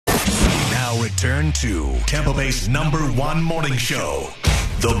now return to Tampa Bay's #1 morning show,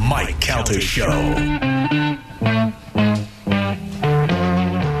 The Mike Calter Show.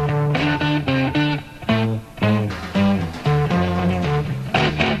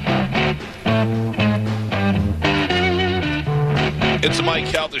 It's the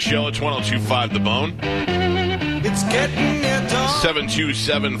Mike Calter Show. It's 102.5 The Bone. It's getting near dawn.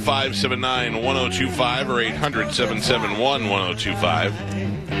 727-579-1025 or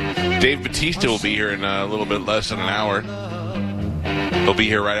 800-771-1025. Dave Batista will be here in a little bit less than an hour. He'll be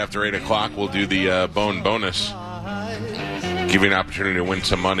here right after 8 o'clock. We'll do the Bone bonus. Give you an opportunity to win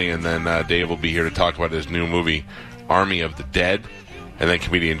some money, and then Dave will be here to talk about his new movie, Army of the Dead. And then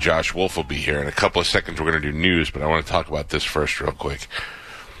comedian Josh Wolf will be here. In a couple of seconds, we're going to do news, but I want to talk about this first real quick.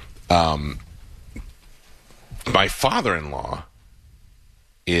 My father-in-law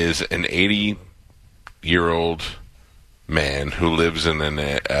is an 80-year-old man who lives in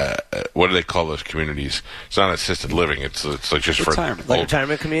what do they call those communities? It's not assisted living. It's like just retirement. For like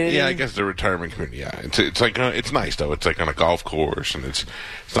retirement community. Yeah, I guess the retirement community. Yeah, it's like it's nice though. It's like on a golf course, and it's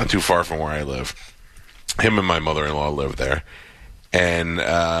not too far from where I live. Him and my mother-in-law live there, and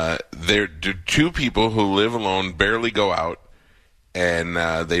they're two people who live alone, barely go out. And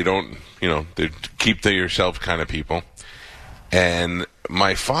they don't, they keep to yourself kind of people. And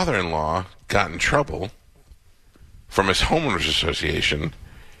my father-in-law got in trouble from his homeowners association,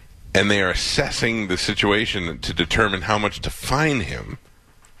 and they are assessing the situation to determine how much to fine him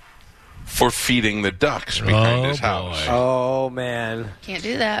for feeding the ducks behind his house. Oh, man. Can't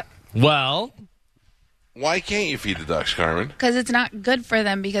do that. Well, why can't you feed the ducks, Carmen? Because it's not good for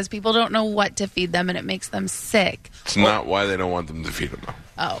them, because people don't know what to feed them, and it makes them sick. It's not why they don't want them to feed them, though.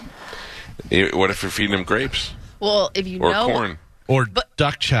 Oh. What if you're feeding them grapes? Well, if you or know... corn. Or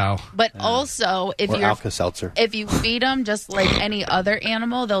duck chow. But also, if Alka-Seltzer. If you feed them just like any other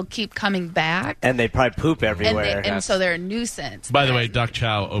animal, they'll keep coming back. And they probably poop everywhere. And so they're a nuisance. By the way, duck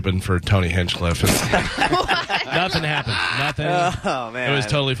chow opened for Tony Hinchcliffe. Nothing happened. Nothing. Oh, man. It was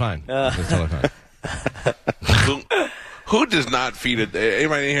totally fine. It was totally fine. Who does not feed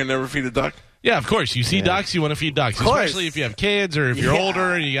anybody in here never feed a duck? Yeah, of course. You see ducks, you want to feed ducks. Especially if you have kids or if you're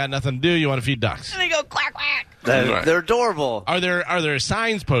older and you got nothing to do, you want to feed ducks. And they go quack, quack. They're adorable. Are there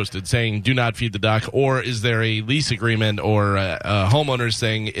signs posted saying do not feed the duck, or is there a lease agreement or a homeowner's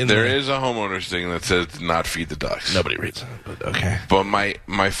thing? There is a homeowner's thing that says not feed the ducks. Nobody reads it, but okay. But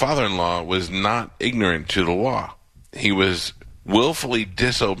my father-in-law was not ignorant to the law. He was willfully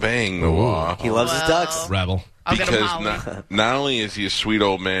disobeying the law. He loves his ducks. Rebel. Because not only is he a sweet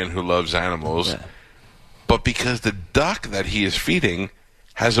old man who loves animals, but because the duck that he is feeding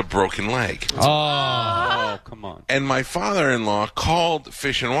has a broken leg. Oh, come on. And my father-in-law called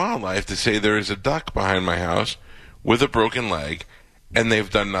Fish and Wildlife to say there is a duck behind my house with a broken leg, and they've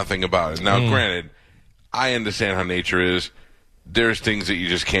done nothing about it. Now, granted, I understand how nature is. There's things that you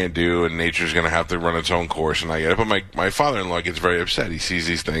just can't do, and nature's going to have to run its own course, and I get it. But my father-in-law gets very upset. He sees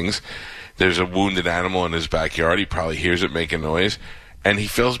these things. There's a wounded animal in his backyard. He probably hears it making noise, and he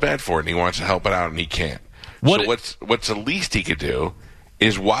feels bad for it, and he wants to help it out, and he can't. So what's the least he could do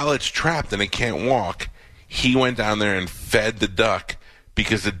is while it's trapped and it can't walk, he went down there and fed the duck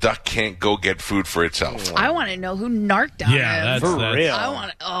because the duck can't go get food for itself. I want to know who narked on him. That's real. I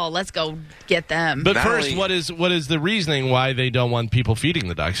want. Let's go get them. But first, what is the reasoning why they don't want people feeding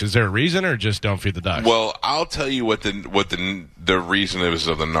the ducks? Is there a reason, or just don't feed the ducks? Well, I'll tell you what the reason is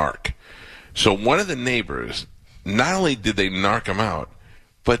of the narc. So one of the neighbors, not only did they narc him out,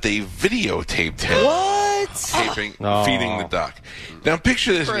 but they videotaped him. Feeding the duck. Now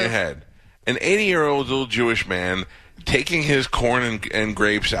picture this in your head: an 80-year-old little Jewish man taking his corn and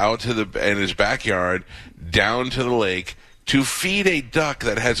grapes out to in his backyard down to the lake to feed a duck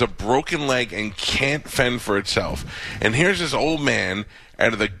that has a broken leg and can't fend for itself. And here's this old man,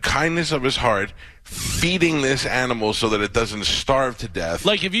 out of the kindness of his heart, feeding this animal so that it doesn't starve to death.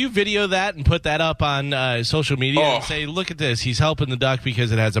 Like, if you video that and put that up on social media and say, look at this, he's helping the duck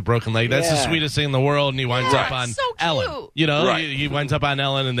because it has a broken leg. That's the sweetest thing in the world, and he winds up on Ellen. You know, he winds up on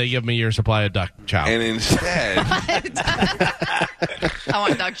Ellen, and they give him a year's supply of duck chow. And instead... I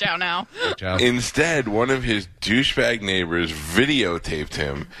want duck chow now. Instead, one of his douchebag neighbors videotaped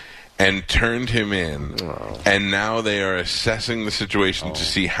him and turned him in, and now they are assessing the situation to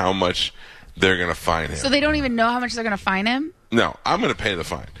see how much they're going to fine him. So they don't even know how much they're going to fine him? No, I'm going to pay the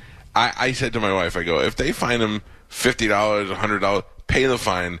fine. I said to my wife, I go, if they fine him $50, $100, pay the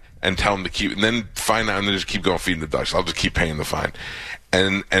fine and tell them to keep, and then fine out and then just keep going feeding the ducks. I'll just keep paying the fine.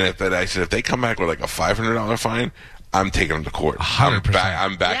 And I said, if they come back with like a $500 fine, I'm taking them to court. 100%.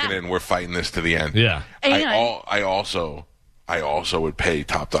 I'm backing in. We're fighting this to the end. Yeah. I I also would pay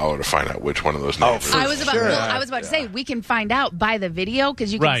top dollar to find out which one of those neighbors. I was about to say we can find out by the video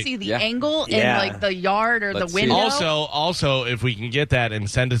because you can see the angle in like the yard or the window. Also, if we can get that and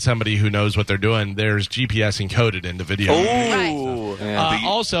send it to somebody who knows what they're doing, there's GPS encoded in the video.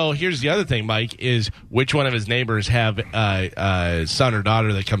 Also, here's the other thing, Mike, is which one of his neighbors have a son or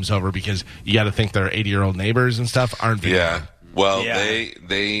daughter that comes over, because you got to think their 80-year-old neighbors and stuff aren't video. Yeah. Well, they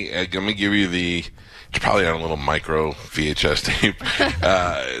let me give you the. It's probably on a little micro VHS tape.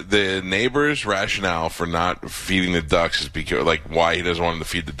 The neighbor's rationale for not feeding the ducks is because, like, why he doesn't want them to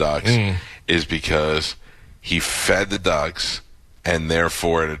feed the ducks is because he fed the ducks, and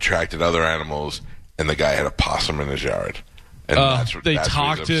therefore it attracted other animals, and the guy had a possum in his yard. And that's what he's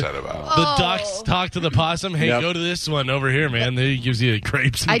upset about. The ducks talk to the possum. Hey, go to this one over here, man. They gives you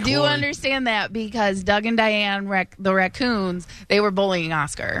grapes and I corn. do understand that because Doug and Diane, the raccoons, they were bullying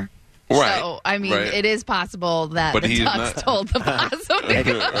Oscar. Right. So, I mean, it is possible that the ducks told the possum to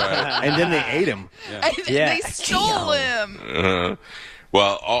go. And then they ate him. And they stole him.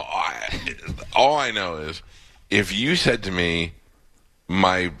 Well, all I know is if you said to me,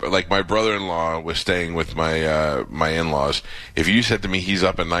 my brother-in-law was staying with my in-laws. If you said to me he's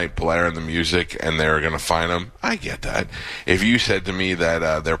up at night blaring the music and they're going to find him, I get that. If you said to me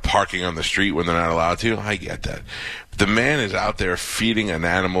that they're parking on the street when they're not allowed to, I get that. The man is out there feeding an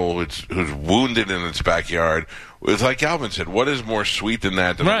animal who's wounded in its backyard. It's like Galvin said, what is more sweet than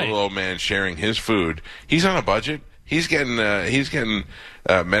that, than a little old man sharing his food? He's on a budget. He's getting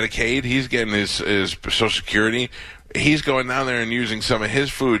Medicaid. He's getting his Social Security. He's going down there and using some of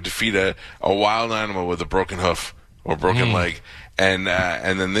his food to feed a wild animal with a broken hoof or broken leg. And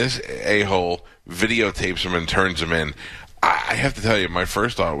then this a-hole videotapes him and turns him in. I have to tell you, my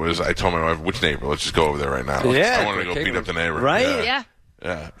first thought was, I told my wife, which neighbor? Let's just go over there right now. I want to go beat up the neighbor. Right? Yeah.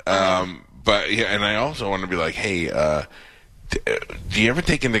 But, yeah, and I also want to be like, hey, do you ever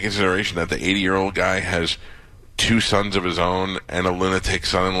take into consideration that the 80-year-old guy has 2 sons of his own and a lunatic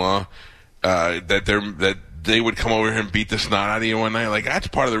son-in-law? That they would come over here and beat the snot out of you one night. Like, that's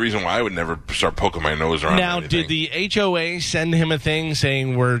part of the reason why I would never start poking my nose around. Now, did the HOA send him a thing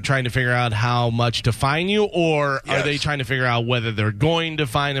saying we're trying to figure out how much to fine you, or are they trying to figure out whether they're going to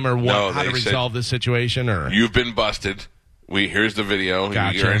fine him or how to resolve this situation? Or you've been busted. Here's the video.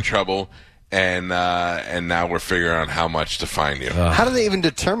 Gotcha. You're in trouble. And now we're figuring out how much to fine you. How do they even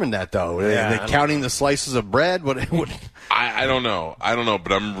determine that, though? Are they counting the slices of bread? What? I don't know.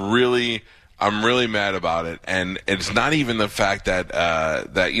 But I'm really mad about it, and it's not even the fact that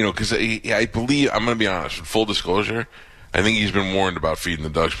because I believe, I'm going to be honest, full disclosure, I think he's been warned about feeding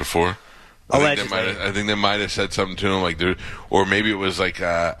the ducks before. I think they might have said something to him, like, or maybe it was like,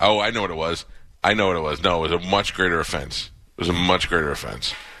 I know what it was. No, it was a much greater offense.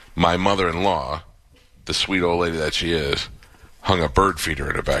 My mother-in-law, the sweet old lady that she is, hung a bird feeder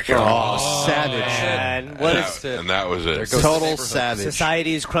in her backyard. Oh, savage. And that was it. Total savage.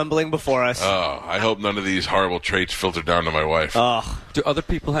 Society is crumbling before us. Oh, I hope none of these horrible traits filter down to my wife. Do other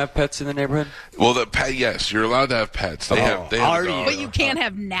people have pets in the neighborhood? Well, yes, you're allowed to have pets. They have a dog. But you can't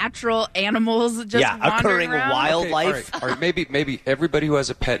have natural animals just occurring around? wildlife. Okay, all right. Maybe everybody who has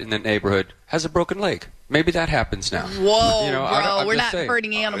a pet in the neighborhood has a broken leg. Maybe that happens now. Whoa, bro, I'm we're not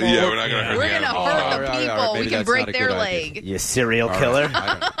hurting animals. Yeah, we're not going to hurt We're the going to animals. hurt the people. We can break their leg. You serial killer.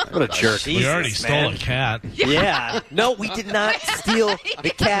 What a jerk. we already stole a cat. Yeah. No, we did not steal the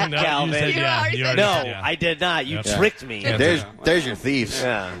cat, No, Galvin. you said, you already No, said, I did not. You tricked me. There's your thieves.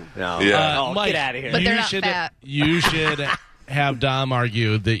 Yeah. No. Yeah. Mike, get out of here. But they're not fat. You should have Dom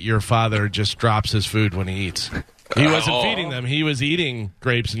argue that your father just drops his food when he eats. He wasn't feeding them. He was eating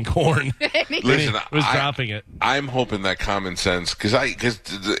grapes and corn. Listen, he was dropping it. I'm hoping that common sense, because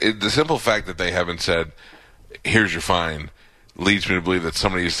the simple fact that they haven't said, here's your fine, leads me to believe that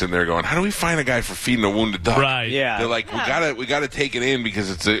somebody is sitting there going, how do we fine a guy for feeding a wounded duck? Right. Yeah. They're like, we gotta take it in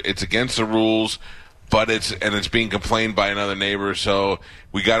because it's against the rules, but it's being complained by another neighbor, so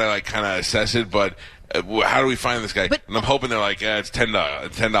we gotta kind of assess it, but how do we find this guy? And I'm hoping they're like, yeah, it's $10.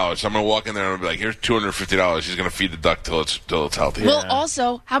 So I'm going to walk in there and I'll be like, here's $250. He's going to feed the duck till it's healthy. Well,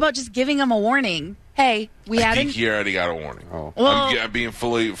 also, how about just giving them a warning? Hey, I think he already got a warning. Well, I'm being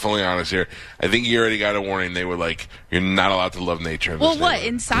fully honest here. I think he already got a warning. They were like, you're not allowed to love nature.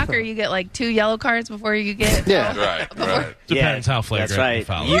 In soccer you get like 2 yellow cards before you get right. Depends how flagrant That's right. the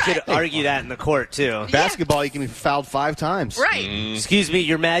foul You is. could argue that in the court too. Basketball, you can be fouled 5 times. right. Excuse me,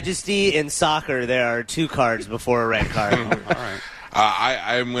 Your Majesty. In soccer, there are 2 cards before a red card. All right.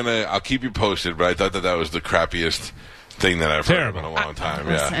 I'll keep you posted, but I thought that was the crappiest thing that I've heard in a long time.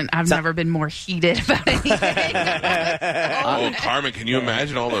 Listen, I've never been more heated about anything. Carmen, can you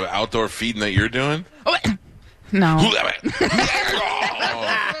imagine all the outdoor feeding that you're doing? No.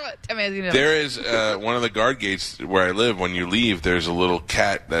 There is one of the guard gates where I live. When you leave, there's a little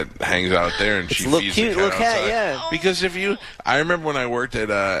cat that hangs out there, and she feeds the cat outside. Yeah. Because I remember when I worked at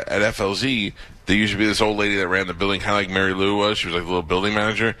FLZ, there used to be this old lady that ran the building, kind of like Mary Lou was. She was like the little building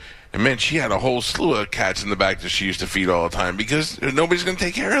manager. And, man, she had a whole slew of cats in the back that she used to feed all the time because nobody's going to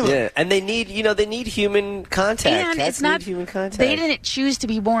take care of them. Yeah, and they need human contact. And cats it's not need human contact. They didn't choose to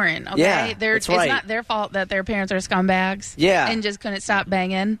be born, okay? Yeah, it's not their fault that their parents are scumbags. Yeah. And just couldn't stop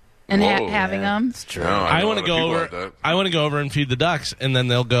banging and having them. It's true. No, I want to go over. Like I want to go over and feed the ducks, and then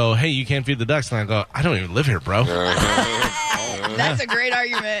they'll go, "Hey, you can't feed the ducks." And I go, "I don't even live here, bro." That's a great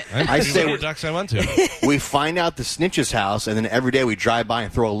argument. I say what ducks I went to. We find out the snitch's house, and then every day we drive by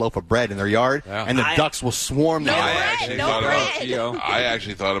and throw a loaf of bread in their yard, and the ducks will swarm there. I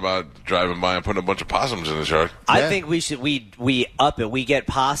actually thought about driving by and putting a bunch of possums in his yard. I think we should we up it. We get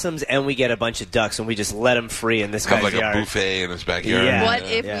possums and we get a bunch of ducks, and we just let them free in this guy's Have like yard. a buffet in his backyard. Yeah. What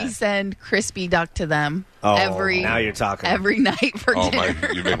if we send crispy duck to them now you're talking. every night for dinner?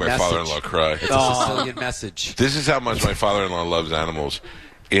 You make my father-in-law cry. It's a Sicilian message. This is how much my father-in-law loves animals.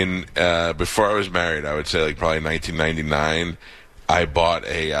 Before I was married, I would say like probably 1999, I bought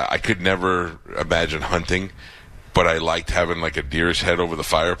I could never imagine hunting, but I liked having like a deer's head over the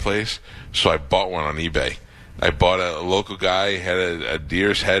fireplace, so I bought one on eBay. I bought a local guy, had a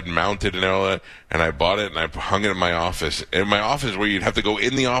deer's head mounted and all that, and I bought it and I hung it in my office. In my office where you'd have to go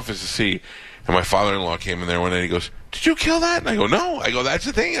in the office to see. And my father-in-law came in there one day and he goes, "Did you kill that?" And I go, "No." I go, "That's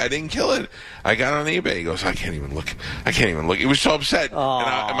the thing. I didn't kill it. I got it on eBay." He goes, I can't even look. He was so upset.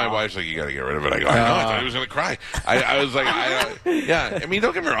 And my wife's like, "You got to get rid of it." I go, "I know." I thought he was going to cry. I was like, yeah. I mean,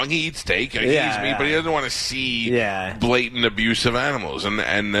 don't get me wrong. He eats steak. He eats meat, but he doesn't want to see blatant abuse of animals. And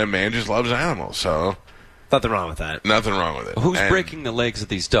the man just loves animals. So Nothing wrong with that. Nothing wrong with it. Who's breaking the legs of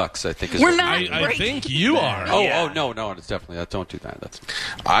these ducks? I think is we're not. I think you are. No, it's definitely. Don't do that.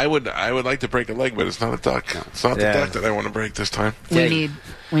 I would like to break a leg, but it's not a duck. No. It's not the duck that I want to break this time. We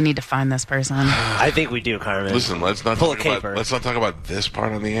need to find this person. I think we do, Carmen. Listen, let's not talk about this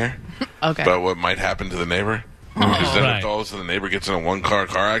part on the air. Okay. About what might happen to the neighbor. Because then if all of a sudden the neighbor gets in a one-car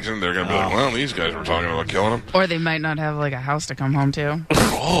accident, they're going to be like, "Well, these guys were talking about killing him." Or they might not have like a house to come home to.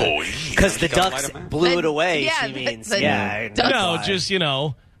 Because the ducks blew it away. Yeah, she means. No, just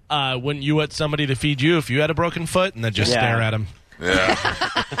when you want somebody to feed you if you had a broken foot, and then just stare at them. Yeah.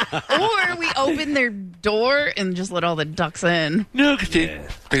 Or we open their door and just let all the ducks in. No, because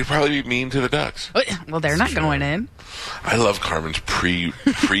they'd probably be mean to the ducks. Well, they're not going in. I love Carmen's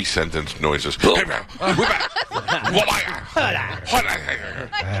pre-sentence noises. Before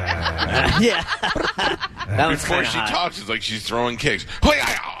she talks, it's like she's throwing kicks.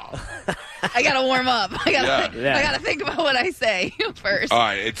 I gotta warm up. I gotta think about what I say first. All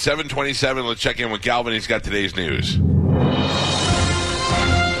right, it's 7:27. Let's check in with Galvin. He's got today's news.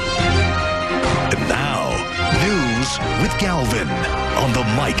 And now, news with Galvin on the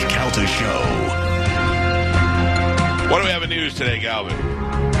Mike Calta Show. What do we have in news today, Galvin?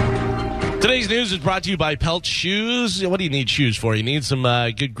 Today's news is brought to you by Pelt Shoes. What do you need shoes for? You need some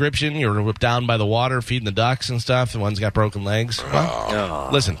good gription. You're whipped down by the water, feeding the ducks and stuff. The one's got broken legs. Well,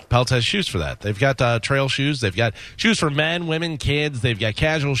 listen, Pelt has shoes for that. They've got trail shoes. They've got shoes for men, women, kids. They've got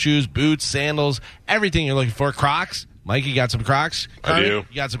casual shoes, boots, sandals, everything you're looking for. Crocs. Mike, you got some Crocs? I do.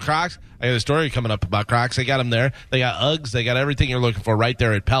 You got some Crocs? I got a story coming up about Crocs. They got them there. They got Uggs. They got everything you're looking for right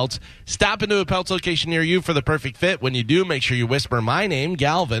there at Pelts. Stop into a Pelts location near you for the perfect fit. When you do, make sure you whisper my name,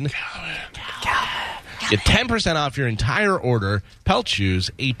 Galvin. Get 10% off your entire order. Pelt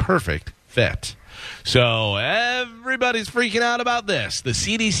Shoes, a perfect fit. So everybody's freaking out about this. The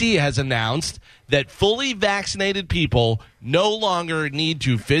CDC has announced that fully vaccinated people no longer need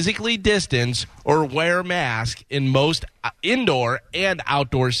to physically distance or wear masks in most indoor and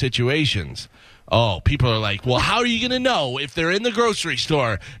outdoor situations. Oh, people are like, well, how are you going to know if they're in the grocery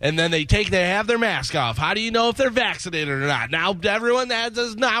store and then they have their mask off? How do you know if they're vaccinated or not? Now everyone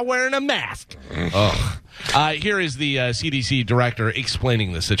is not wearing a mask. Here is the CDC director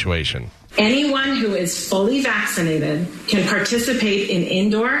explaining the situation. Anyone who is fully vaccinated can participate in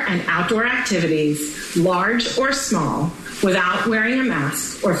indoor and outdoor activities, large or small, without wearing a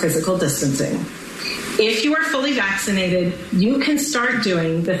mask or physical distancing. If you are fully vaccinated, you can start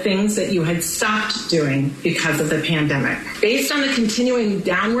doing the things that you had stopped doing because of the pandemic. Based on the continuing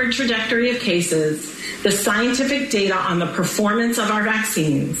downward trajectory of cases, the scientific data on the performance of our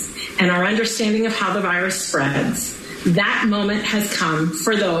vaccines, and our understanding of how the virus spreads, that moment has come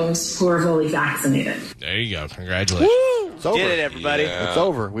for those who are fully vaccinated. There you go. Congratulations. Woo! It's over. Did it, everybody. Yeah. It's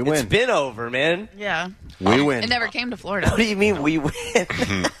over. We win. It's been over, man. Yeah. We win. It never came to Florida. What do you mean we win?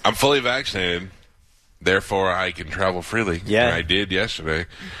 I'm fully vaccinated. Therefore, I can travel freely. Yeah. And I did yesterday.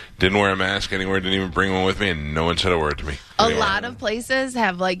 Didn't wear a mask anywhere. Didn't even bring one with me, and no one said a word to me. A lot of places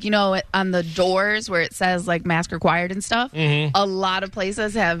have, like, on the doors where it says, like, mask required and stuff, a lot of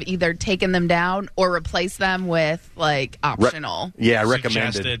places have either taken them down or replaced them with, like, optional.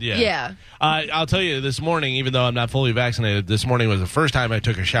 Recommended. Yeah. I'll tell you, this morning, even though I'm not fully vaccinated, this morning was the first time I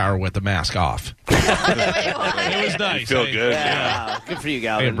took a shower with the mask off. It was nice. You feel good. Yeah. Good for you,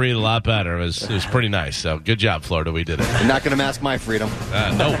 Galvin. I could breathe a lot better. It was pretty nice. So good job, Florida. We did it. I'm not going to mask my freedom.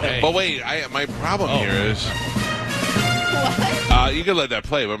 No way. But wait, my problem here is... you can let that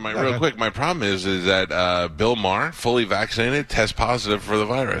play, but real quick, my problem is that Bill Maher, fully vaccinated, tests positive for the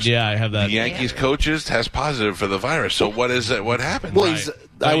virus. Yeah, I have that. The Yankees coaches test positive for the virus. So what is it? What happened? Well,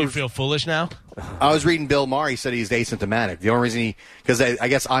 You feel foolish now? I was reading Bill Maher. He said he's asymptomatic. The only reason because I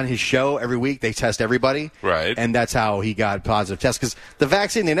guess on his show every week they test everybody, right? And that's how he got positive tests. Because the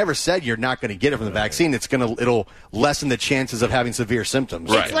vaccine, they never said you're not going to get it from the vaccine. It'll lessen the chances of having severe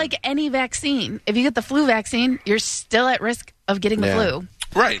symptoms. Right. It's like any vaccine. If you get the flu vaccine, you're still at risk of getting the flu.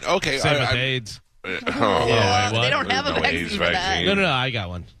 Right. Okay. Same with AIDS. They don't have a vaccine for that. No, I got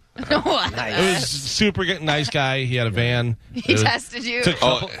one. Nice. It was super good, nice guy. He had a van. He tested you.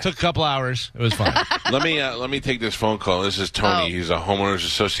 Took a couple hours. It was fun. Let me take this phone call. This is Tony. He's a homeowners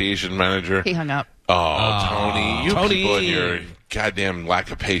association manager. He hung up. Tony, you Tony. people and your goddamn lack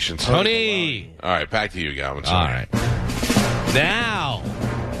of patience. Tony. All right, back to you, Galvin. All right. Now,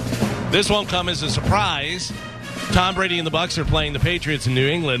 this won't come as a surprise. Tom Brady and the Bucs are playing the Patriots in New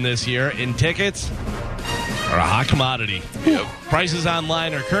England this year, and tickets are a hot commodity. Yep. Prices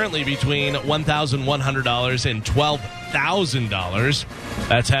online are currently between $1,100 and $12,000.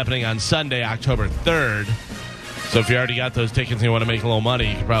 That's happening on Sunday, October 3rd. So if you already got those tickets and you want to make a little money,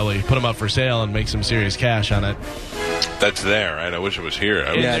 you can probably put them up for sale and make some serious cash on it. That's there, right? I wish it was here.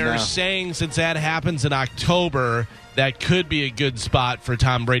 They're saying since that happens in October, that could be a good spot for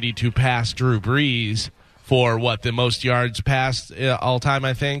Tom Brady to pass Drew Brees for the most yards passed all time,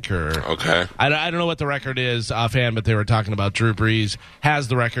 I think, or okay. I don't know what the record is offhand, but they were talking about Drew Brees has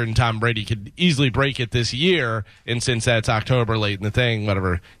the record, and Tom Brady could easily break it this year. And since that's October late in the thing,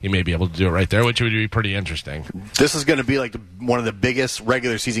 whatever, he may be able to do it right there, which would be pretty interesting. This is going to be like one of the biggest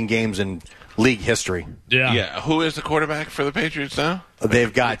regular season games in league history. Yeah. Who is the quarterback for the Patriots now?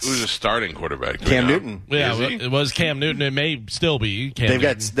 They've got who's the starting quarterback? Cam Newton. Yeah, it was Cam Newton. It may still be Cam They've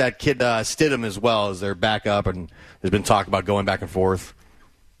Newton. got that kid Stidham as well as their backup, and there's been talk about going back and forth.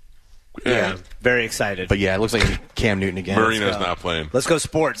 Yeah, very excited. But yeah, it looks like Cam Newton again. Marino's not playing. Let's go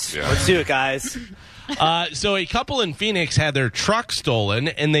sports. Yeah. Let's do it, guys. So a couple in Phoenix had their truck stolen,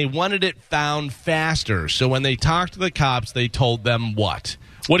 and they wanted it found faster. So when they talked to the cops, they told them what?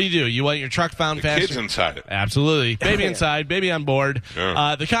 What do? You want your truck found faster? Kids inside it. Absolutely. Baby inside, baby on board.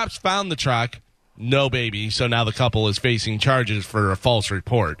 Yeah. The cops found the truck. No baby. So now the couple is facing charges for a false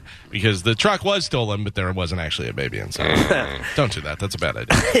report because the truck was stolen, but there wasn't actually a baby inside. Don't do that. That's a bad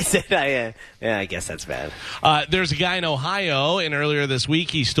idea. Yeah, I guess that's bad. There's a guy in Ohio, and earlier this week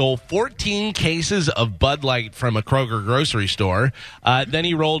he stole 14 cases of Bud Light from a Kroger grocery store. Then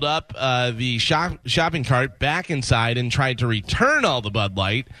he rolled up the shopping cart back inside and tried to return all the Bud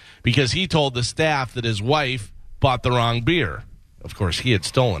Light because he told the staff that his wife bought the wrong beer. Of course, he had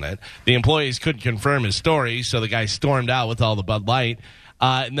stolen it. The employees couldn't confirm his story, so the guy stormed out with all the Bud Light.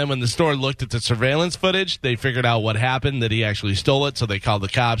 And then when the store looked at the surveillance footage, they figured out what happened, that he actually stole it, so they called the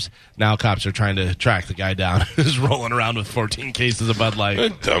cops. Now cops are trying to track the guy down who's rolling around with 14 cases of Bud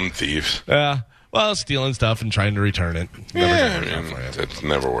Light. Dumb thieves. Yeah. Well, stealing stuff and trying to return it. It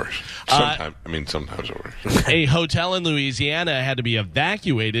never works. Sometimes it works. A hotel in Louisiana had to be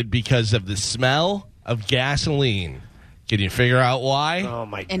evacuated because of the smell of gasoline. Can you figure out why? Oh,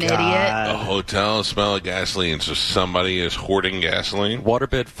 my God. An idiot. A hotel smell of gasoline, so somebody is hoarding gasoline?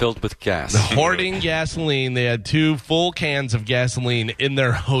 Waterbed filled with gas. Hoarding gasoline. They had 2 full cans of gasoline in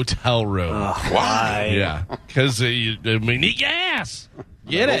their hotel room. Why? Yeah, because we need gas.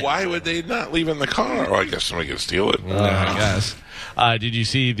 Get it. Why would they not leave in the car? Oh, I guess somebody could steal it. I guess. Did you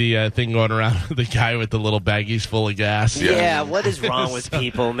see the thing going around with the guy with the little baggies full of gas? Yeah, what is wrong with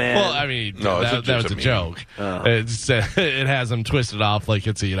people, man? Well, I mean, No, that was a joke. It has them twisted off like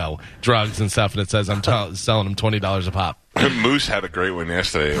it's, drugs and stuff, and it says I'm selling them $20 a pop. Moose had a great one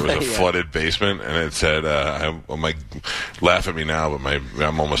yesterday. It was a flooded basement, and it said, laugh at me now, but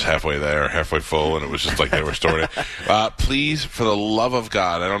I'm almost halfway there, halfway full, and it was just like they were storing it. Please, for the love of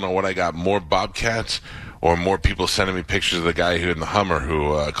God, I don't know what I got, more Bobcats or more people sending me pictures of the guy who in the Hummer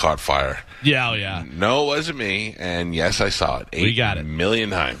who caught fire. Yeah, oh yeah. No, it wasn't me, and yes, I saw it. We got it. 8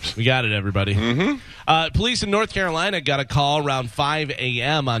 million times. We got it, everybody. Mm-hmm. Police in North Carolina got a call around 5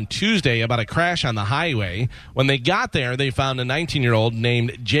 a.m. on Tuesday about a crash on the highway. When they got there, they found a 19-year-old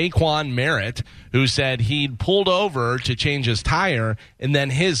named Jaquan Merritt who said he'd pulled over to change his tire, and then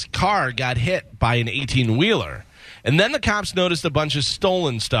his car got hit by an 18-wheeler. And then the cops noticed a bunch of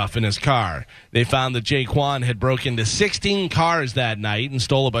stolen stuff in his car. They found that Jaquan had broken into 16 cars that night and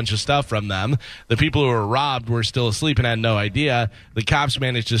stole a bunch of stuff from them. The people who were robbed were still asleep and had no idea. The cops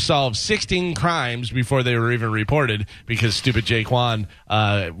managed to solve 16 crimes before they were even reported because stupid Jaquan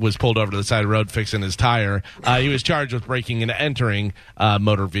was pulled over to the side of the road fixing his tire. He was charged with breaking and entering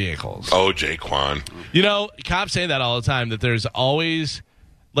motor vehicles. Oh, Jaquan. You know, cops say that all the time, that there's always...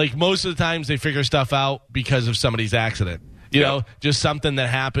 Like, most of the times they figure stuff out because of somebody's accident. You know, just something that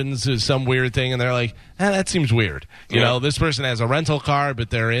happens is some weird thing, and they're like, that seems weird. You know, this person has a rental car, but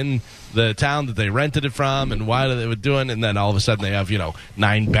they're in the town that they rented it from, and why are they doing it? And then all of a sudden they have,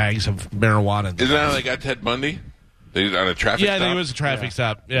 9 bags of marijuana. Isn't that how they got Ted Bundy? They on a traffic stop? Yeah, I think it was a traffic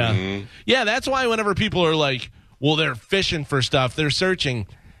stop. Yeah. Mm-hmm. Yeah, that's why whenever people are like, well, they're fishing for stuff, they're searching.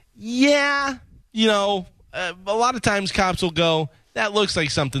 Yeah, a lot of times cops will go, that looks like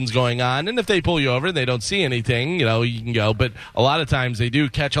something's going on. And if they pull you over and they don't see anything, you can go. But a lot of times they do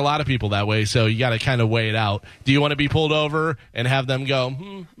catch a lot of people that way, so you got to kind of weigh it out. Do you want to be pulled over and have them go,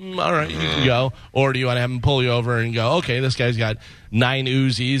 all right, you can go? Or do you want to have them pull you over and go, okay, this guy's got 9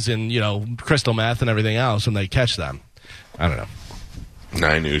 Uzis and, crystal meth and everything else, and they catch them? I don't know.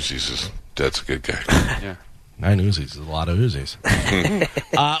 9 Uzis, that's a good guy. Yeah. 9 Uzis is a lot of Uzis.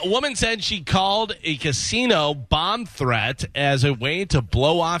 A woman said she called a casino bomb threat as a way to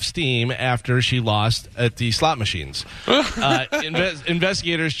blow off steam after she lost at the slot machines.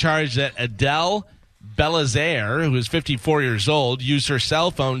 Investigators charged that Adele Belazaire, who is 54 years old, used her cell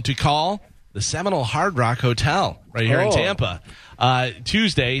phone to call the Seminole Hard Rock Hotel right here in Tampa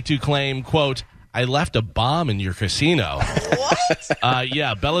Tuesday to claim, quote, I left a bomb in your casino. What?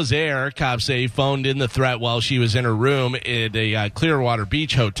 Yeah, Belazaire, cops say, phoned in the threat while she was in her room at a Clearwater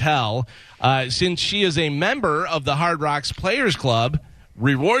Beach hotel. Since she is a member of the Hard Rock's Players Club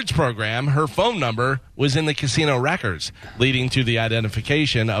rewards program, her phone number was in the casino records, leading to the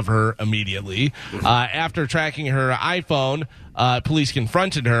identification of her immediately. After tracking her iPhone, police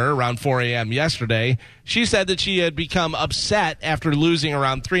confronted her around 4 a.m. yesterday. She said that she had become upset after losing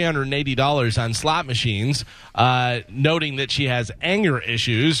around $380 on slot machines, noting that she has anger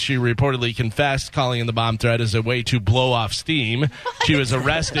issues. She reportedly confessed calling in the bomb threat as a way to blow off steam. She was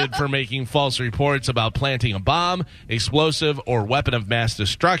arrested for making false reports about planting a bomb, explosive, or weapon of mass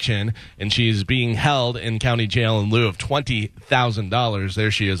destruction, and she is being held in county jail in lieu of $20,000.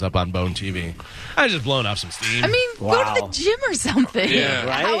 There she is up on Bone TV. I just blown off some steam. I mean, go to the gym or something. Yeah.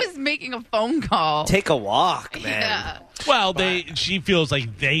 Right? How is making a phone call? Take a walk, man. Yeah. Well, she feels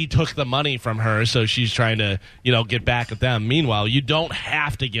like they took the money from her, so she's trying to, get back at them. Meanwhile, you don't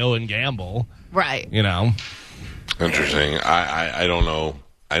have to go and gamble. Right. Interesting. I don't know.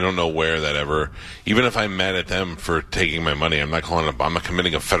 I don't know where that ever. Even if I'm mad at them for taking my money, I'm not calling it. I'm not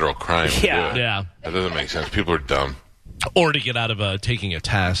committing a federal crime. Yeah. Yeah. That doesn't make sense. People are dumb. Or to get out of taking a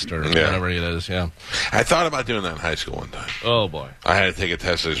test or whatever it is, I thought about doing that in high school one time. Oh, boy. I had to take a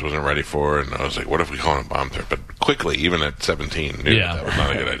test I just wasn't ready for, and I was like, what if we call it a bomb threat? But quickly, even at 17, knew that was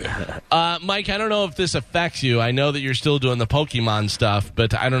not a good idea. Mike, I don't know if this affects you. I know that you're still doing the Pokemon stuff,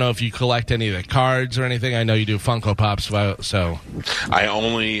 but I don't know if you collect any of the cards or anything. I know you do Funko Pops, so. I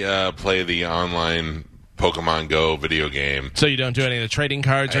only play the online Pokemon Go video game. So you don't do any of the trading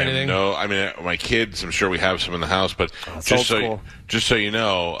cards or anything? No, I mean, my kids, I'm sure we have some in the house, but just so you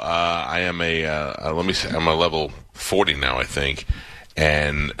know, I am I'm a level 40 now, I think,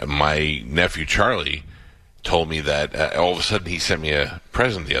 and my nephew Charlie told me that all of a sudden he sent me a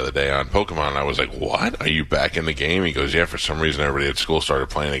present the other day on Pokemon, and I was like, what? Are you back in the game? He goes, yeah, for some reason everybody at school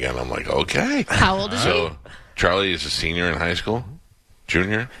started playing again. I'm like, okay. How old is he? Charlie is a senior in high school?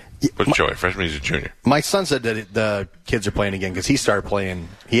 Junior? What's Joey? Freshman, he's a junior. My son said that the kids are playing again because he started playing.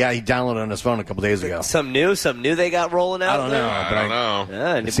 He downloaded on his phone a couple days ago. Something new they got rolling out. I don't know. I don't know.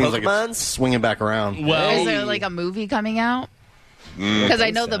 Yeah, new it seems Pokemons? like it's swinging back around. Well, Is there like a movie coming out? Because I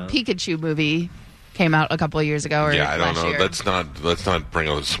know the Pikachu movie came out a couple of years ago. Or I don't know. Year. Let's not bring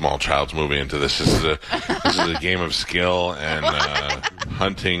a small child's movie into this. This is a game of skill and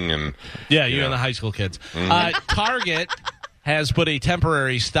hunting and you and the high school kids. has put a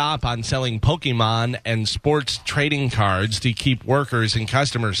temporary stop on selling Pokemon and sports trading cards to keep workers and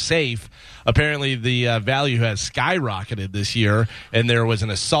customers safe. Apparently, the value has skyrocketed this year, and there was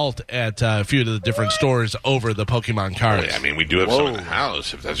an assault at a few of the different stores over the Pokemon cards. I mean, we do have some in the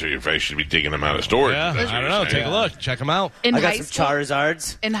house. If that's what you're should be digging them out of storage. Yeah, I don't know. Take a look. Check them out. I got some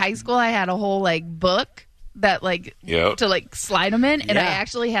Charizards. In high school, I had a whole book that to slide them in, and I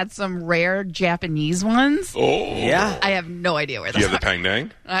actually had some rare Japanese ones. Oh, yeah. I have no idea where. Do you have the Pang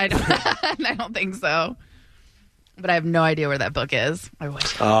Dang? I don't think so. But I have no idea where that book is. I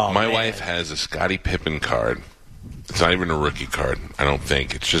wish. My wife has a Scottie Pippen card. It's not even a rookie card, I don't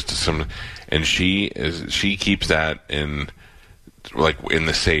think. It's just and she keeps that in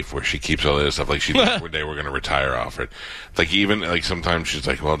the safe where she keeps all this stuff. Like she thinks one day we're going to retire off it. Sometimes she's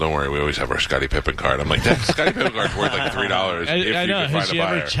like, well, don't worry, we always have our Scottie Pippen card. I'm like, that Scottie Pippen card's worth $3 I know. Has she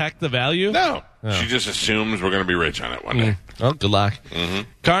ever checked the value? No. Oh. She just assumes we're going to be rich on it one day. Well, good luck. Mm-hmm.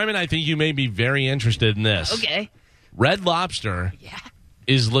 Carmen, I think you may be very interested in this. Okay. Red Lobster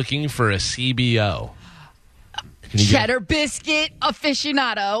is looking for a CBO. Cheddar biscuit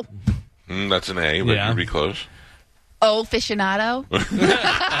aficionado. That's an A, but you'd be close. Oh, aficionado.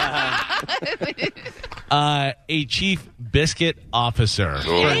 A chief biscuit officer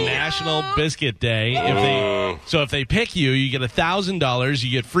for National Biscuit Day. If they pick you, you get $1,000. You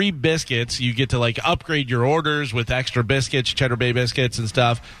get free biscuits. You get to upgrade your orders with extra biscuits, Cheddar Bay biscuits and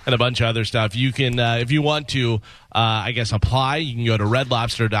stuff, and a bunch of other stuff. You can, if you want to, apply. You can go to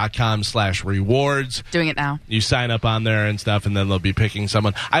redlobster.com/rewards. Doing it now. You sign up on there and stuff, and then they'll be picking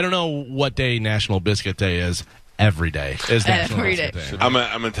someone. I don't know what day National Biscuit Day is. Every day is National Biscuit Day. I'm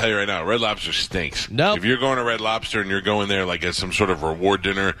going to tell you right now, Red Lobster stinks. Nope. If you're going to Red Lobster and you're going there as some sort of reward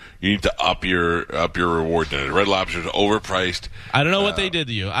dinner, you need to up your reward dinner. Red Lobster's overpriced. I don't know what they did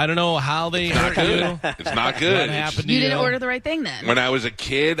to you. I don't know how they hurt you. It's not good. What happened to you? You didn't order the right thing then. When I was a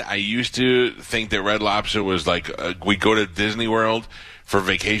kid, I used to think that Red Lobster was we'd go to Disney World for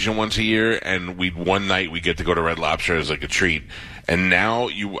vacation once a year, and one night we get to go to Red Lobster as a treat. And now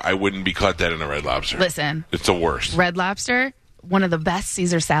I wouldn't be caught dead in a Red Lobster. Listen, it's the worst. Red Lobster, one of the best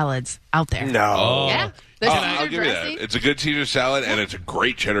Caesar salads out there. No, yeah, I'll give you that. It's a good Caesar salad, and it's a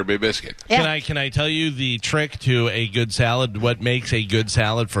great Cheddar Bay biscuit. Yeah. Can I tell you the trick to a good salad? What makes a good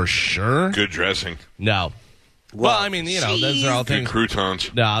salad for sure? Good dressing. No. Well, I mean, those are all good things.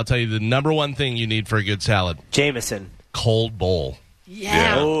 Croutons. No, I'll tell you the number one thing you need for a good salad: Jameson. Cold bowl.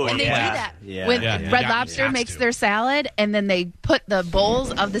 Yeah. Oh, and they do that. When Red Lobster makes their salad, and then they put the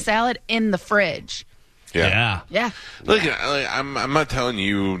bowls of the salad in the fridge. Yeah. Look, I'm not telling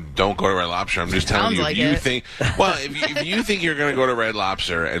you don't go to Red Lobster. I'm just telling you if you think you're going to go to Red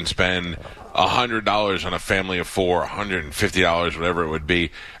Lobster and spend $100 on a family of four, $150, whatever it would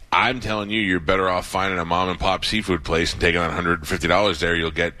be, I'm telling you, you're better off finding a mom and pop seafood place and taking that $150 there.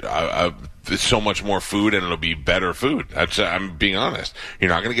 You'll get so much more food, and it'll be better food. I'm being honest. You're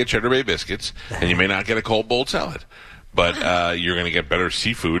not going to get Cheddar Bay biscuits, and you may not get a cold bowl salad, but you're going to get better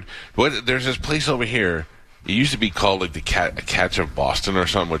seafood. But there's this place over here. It used to be called the Catch of Boston or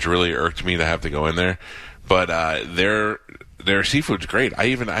something, which really irked me to have to go in there. But their seafood's great.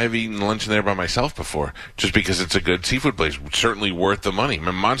 I've eaten lunch in there by myself before, just because it's a good seafood place. Certainly worth the money.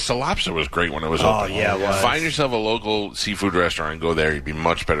 Monster Lobster was great when it was open. Oh yeah, it was. Find yourself a local seafood restaurant and go there. You'd be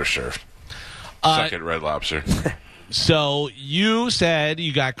much better served. Suck at Red Lobster. So you said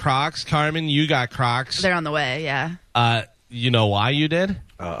you got Crocs, Carmen. You got Crocs. They're on the way. Yeah. You know why you did?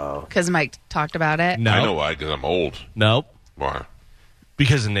 Because Mike talked about it. No, I know why. Because I'm old. Nope. Why?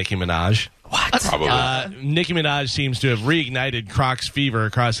 Because of Nicki Minaj. What? Probably. Nicki Minaj seems to have reignited Crocs fever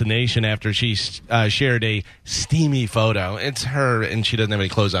across the nation after she shared a steamy photo. It's her, and she doesn't have any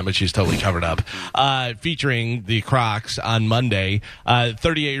clothes on, but she's totally covered up, featuring the Crocs on Monday.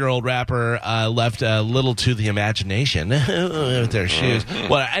 38-year-old rapper left a little to the imagination with their shoes.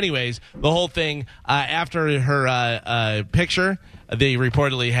 Well, anyways, the whole thing, after her picture, they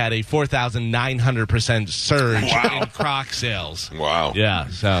reportedly had a 4,900% surge in Croc sales. Wow. Yeah,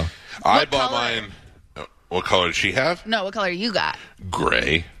 so... I bought mine. What color did she have? No, what color you got?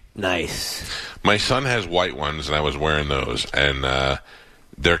 Gray. Nice. My son has white ones, and I was wearing those, and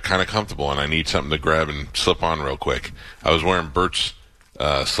they're kind of comfortable, and I need something to grab and slip on real quick. I was wearing Bert's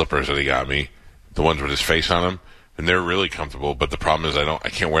slippers that he got me, the ones with his face on them, and they're really comfortable, but the problem is I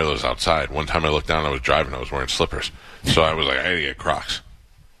can't wear those outside. One time I looked down, I was driving, I was wearing slippers. So I was like, I had to get Crocs.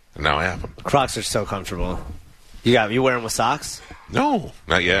 And now I have them. Crocs are so comfortable. You wear them with socks? No,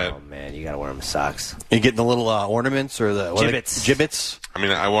 not yet. Oh, man, you got to wear them with socks. You getting the little ornaments or the Gibbets. Gibbets? I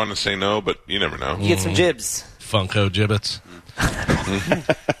mean, I want to say no, but you never know. You get some jibs. Funko gibbets.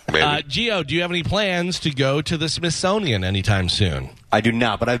 Gio, do you have any plans to go to the Smithsonian anytime soon? I do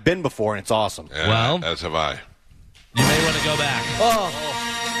not, but I've been before, and it's awesome. Yeah, well, as have I. You may want to go back.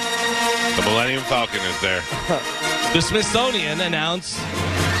 The Millennium Falcon is there. The Smithsonian announced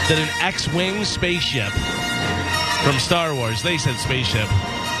that an X-Wing spaceship from Star Wars, they said spaceship,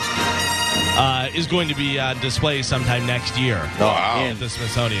 is going to be on display sometime next year. Wow. At the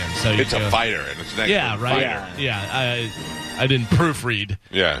Smithsonian. So It's a fighter, and it's next to a right. fighter. Yeah. I didn't proofread.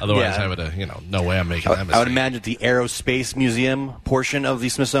 Yeah. Otherwise, I would have, no way I'm making that mistake. I would imagine the Aerospace Museum portion of the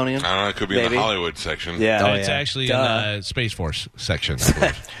Smithsonian. I don't know. It could be in the Hollywood section. Yeah. It's actually in the Space Force section, I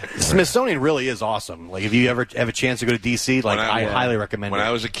believe. Smithsonian really is awesome. Like, if you ever have a chance to go to D.C., I highly recommend it. When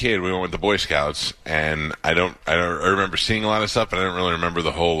I was a kid, we went with the Boy Scouts, and I remember seeing a lot of stuff, but I don't really remember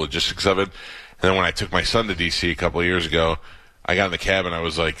the whole logistics of it. And then when I took my son to D.C. a couple of years ago, I got in the cab and I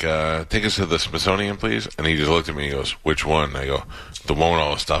was like, take us to the Smithsonian, please. And he just looked at me and he goes, which one? I go, the one with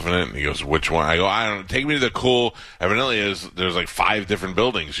all the stuff in it. And he goes, which one? I go, I don't know. Take me to the cool. Evidently, there's like 5 different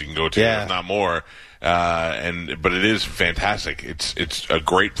buildings you can go to, if not more. But it is fantastic. It's a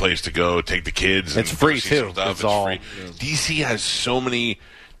great place to go. Take the kids. It's free too. It's free. DC has so many.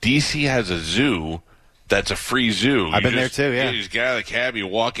 DC has a zoo. That's a free zoo. I've been there too. Yeah, you just get out of the cab, you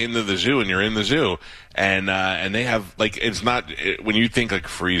walk into the zoo, and you're in the zoo. And they have it's not when you think like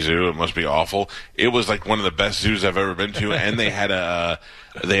free zoo, it must be awful. It was like one of the best zoos I've ever been to. And they had a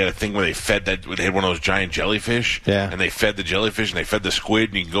thing where they had one of those giant jellyfish. Yeah, and they fed the jellyfish and they fed the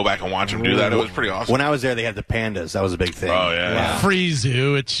squid, and you can go back and watch them do that. It was pretty awesome. When I was there, they had the pandas. That was a big thing. Oh yeah. Free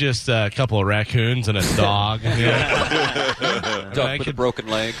zoo. It's just a couple of raccoons and a dog. Dog with a broken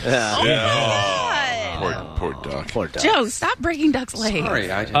leg. Poor duck. Poor duck. Joe, stop breaking Duck's legs. Sorry,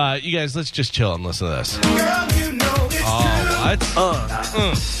 you guys, let's just chill and listen to this. Girl, you know it's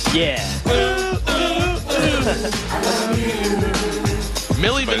What? Yeah.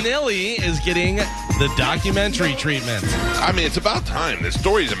 Milli Vanilli is getting the documentary treatment. I mean, it's about time. The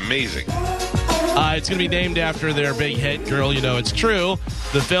story's amazing. It's going to be named after their big hit, Girl, You Know It's True.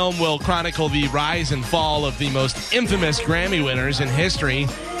 The film will chronicle the rise and fall of the most infamous Grammy winners in history.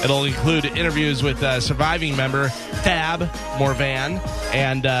 It'll include interviews with surviving member Fab Morvan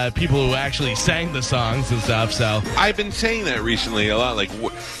and people who actually sang the songs and stuff. So I've been saying that recently a lot. Like,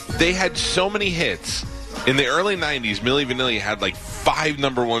 they had so many hits. In the early 90s, Milli Vanilli had like 5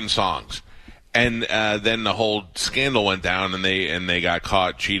 number 1 songs. And then the whole scandal went down, and they got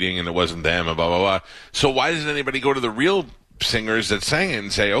caught cheating, and it wasn't them, and blah, blah, blah. So why doesn't anybody go to the real singers that sang it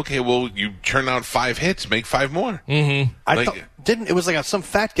and say, okay, well, you turn out 5 hits, make 5 more? Mm-hmm. It was like some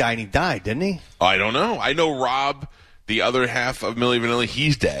fat guy, and he died, didn't he? I don't know. I know Rob, the other half of Milli Vanilli,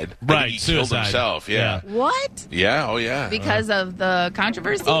 he's dead. Right, he killed himself, yeah. What? Yeah, oh yeah. Because of the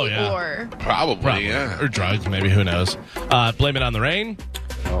controversy? Oh, yeah. Or Probably, yeah. Or drugs, maybe, who knows. Blame It on the Rain.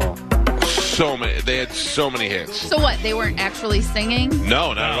 So many. They had so many hits. So what? They weren't actually singing?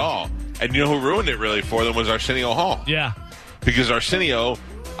 No, not at all. And you know who ruined it really for them was Arsenio Hall. Yeah. Because Arsenio,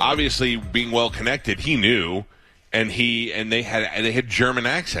 obviously being well connected, he knew, and they had German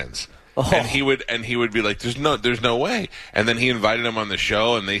accents. Oh. And he would be like, there's no way. And then he invited him on the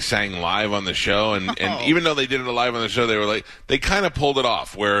show, and they sang live on the show, and even though they did it live on the show, they were like, they kind of pulled it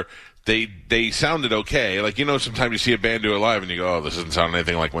off where they sounded okay. Like, sometimes you see a band do it live and you go, oh, this doesn't sound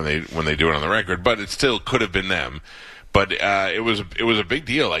anything like when they do it on the record, but it still could have been them. But it was a big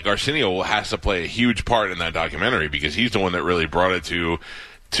deal. Like, Arsenio has to play a huge part in that documentary because he's the one that really brought it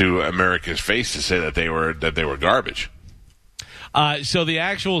to America's face to say that they were garbage. So the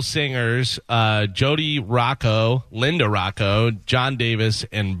actual singers, Jody Rocco, Linda Rocco, John Davis,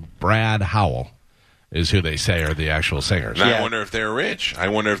 and Brad Howell is who they say are the actual singers. And I wonder if they're rich. I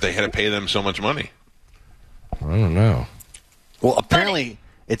wonder if they had to pay them so much money. I don't know. Well, apparently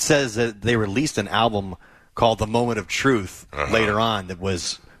it says that they released an album called The Moment of Truth later on that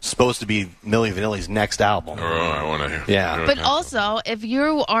was supposed to be Milli Vanilli's next album. Oh, I want to hear. Yeah. But also, if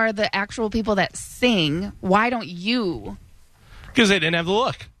you are the actual people that sing, why don't you? Because they didn't have the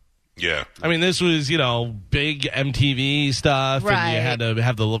look. Yeah. I mean, this was, big MTV stuff, right. And you had to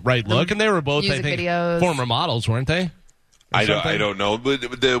have the right look. And they were both, I think, videos. Former models, weren't they? I don't know. But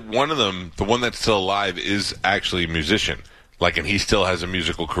one of them, the one that's still alive, is actually a musician. Like, and he still has a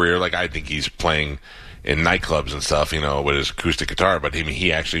musical career. Like, I think he's playing in nightclubs and stuff, with his acoustic guitar. But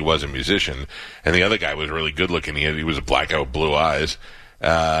he actually was a musician. And the other guy was really good looking. He was a black guy with blue eyes.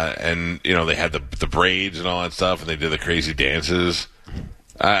 And they had the braids and all that stuff, and they did the crazy dances.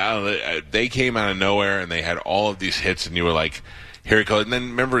 They came out of nowhere, and they had all of these hits, and you were like, here it goes. And then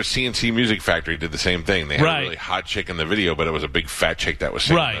remember, CNC Music Factory did the same thing. They had a really hot chick in the video, but it was a big fat chick that was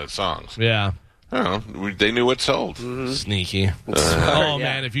singing the songs. Yeah. Oh, they knew what sold. Sneaky.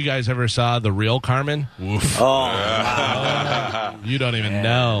 Man, if you guys ever saw The Real Carmen, oof. You don't even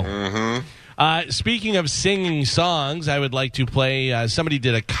know. Speaking of singing songs, I would like to play, somebody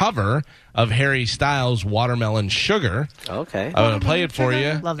did a cover of Harry Styles' Watermelon Sugar. Okay. I want to play it for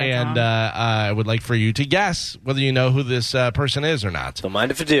you. Love that and song. I would like for you to guess whether you know who this person is or not. Don't mind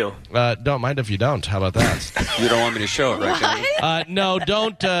if you do. Don't mind if you don't. How about that? You don't want me to show it, right, Galvin? No,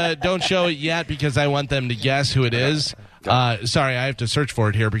 don't show it yet because I want them to guess who it is. Sorry, I have to search for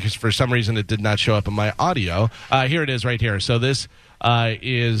it here because for some reason it did not show up in my audio. Here it is right here. So this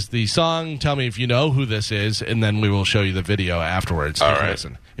is the song. Tell me if you know who this is, and then we will show you the video afterwards. All Take a right.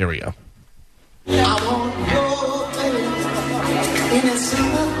 listen. Here we go. I want your face in a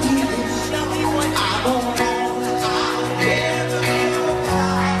single piece. I want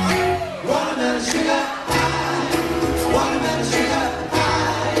watermelon sugar high, watermelon sugar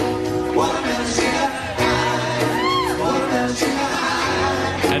high, watermelon sugar high, watermelon sugar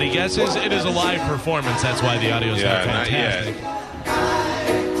high. Any guesses? It is a live performance. That's why the audio is not not fantastic.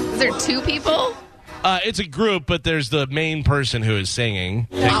 Is there two people? It's a group, but there's the main person who is singing.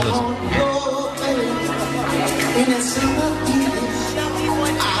 Take a I listen. want your face in a single piece. I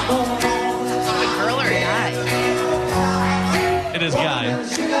want A girl or a guy? It is Guy. watermelon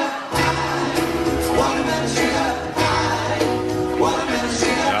sugar high, watermelon sugar high, watermelon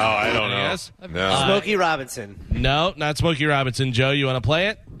sugar. No, I don't know. Yes? No. Smokey Robinson. No, not Smokey Robinson. Joe, you want to play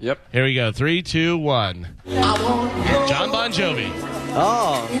it? Yep. Here we go. 3, 2, 1. I want your John Bon Jovi.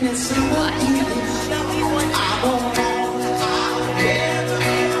 Oh. in a single piece. I want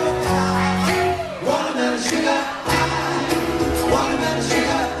watermelon sugar high, watermelon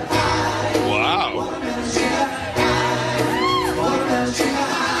sugar high, Wow. watermelon sugar high, watermelon sugar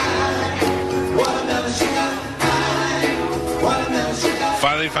high, watermelon sugar high, watermelon sugar high.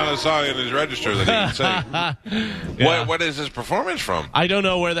 Finally found a song in his register that he can sing. What is this performance from? I don't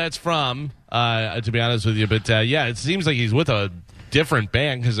know where that's from, to be honest with you, but yeah, it seems like he's with a different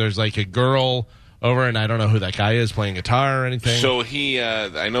band because there's like a girl over, and I don't know who that guy is playing guitar or anything. So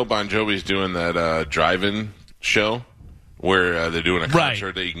I know Bon Jovi's doing that drive-in show where they're doing a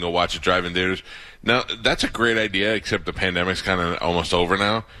concert that you can go watch at drive-in theaters. Now, that's a great idea, except the pandemic's kind of almost over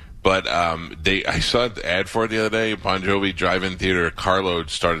now. But I saw the ad for it the other day. Bon Jovi drive-in theater car load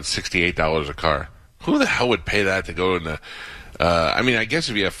started $68 a car. Who the hell would pay that to go in the... I mean, I guess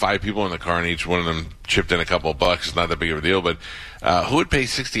if you have 5 people in the car and each one of them chipped in a couple of bucks, it's not that big of a deal. But who would pay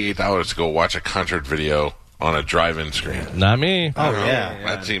 $68 to go watch a concert video on a drive-in screen? Not me. Oh, yeah.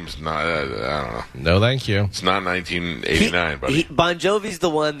 That seems not... I don't know. No, thank you. It's not 1989, buddy. Bon Jovi's the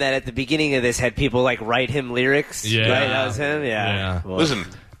one that at the beginning of this had people like write him lyrics. Yeah. Right? That was him? Yeah. Well, Listen,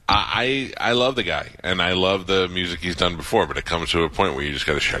 I love the guy, and I love the music he's done before, but it comes to a point where you just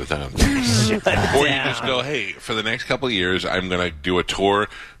got to shut it down. Or you just go, hey, for the next couple of years, I'm going to do a tour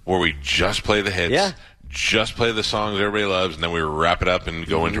where we just play the hits, Yeah. just play the songs everybody loves, and then we wrap it up and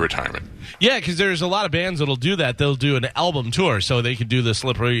go into retirement. Yeah, because there's a lot of bands that'll do that. They'll do an album tour, so they could do the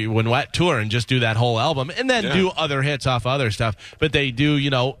Slippery When Wet tour and just do that whole album, and then do other hits off other stuff. But they do,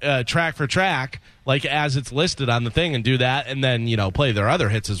 track for track, like as it's listed on the thing, and do that, and then, play their other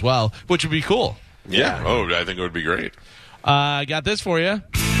hits as well, which would be cool. Yeah. Oh, I think it would be great. I got this for you.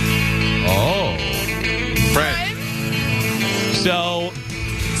 Oh. Friends. So,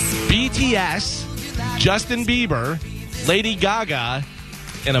 BTS, Justin Bieber, Lady Gaga,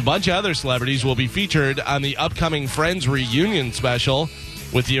 and a bunch of other celebrities will be featured on the upcoming Friends reunion special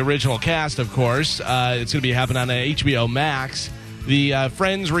with the original cast, of course. It's going to be happening on HBO Max. The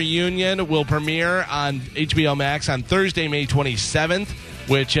Friends reunion will premiere on HBO Max on Thursday, May 27th,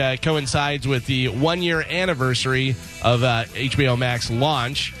 which coincides with the one-year anniversary of HBO Max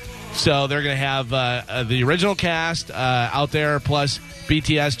launch. So they're going to have the original cast out there, plus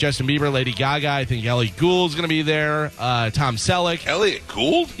BTS, Justin Bieber, Lady Gaga. I think Elliot Gould's going to be there. Tom Selleck. Elliot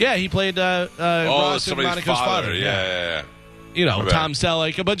Gould? Yeah, he played Ross and somebody's Monica's father. Yeah. Tom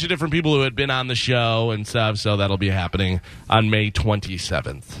Selleck, a bunch of different people who had been on the show and stuff. So that'll be happening on May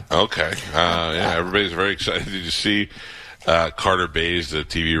 27th. Okay. Everybody's very excited. Did you see Carter Bays, the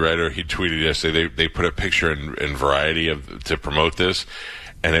TV writer? He tweeted yesterday they put a picture in Variety to promote this,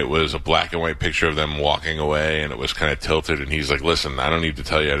 and it was a black and white picture of them walking away, and it was kind of tilted, and he's like, listen, I don't need to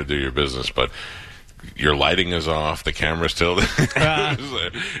tell you how to do your business, but your lighting is off, the camera's tilted.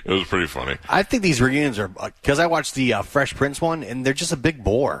 It was pretty funny. I think these reunions are, because I watched the Fresh Prince one, and they're just a big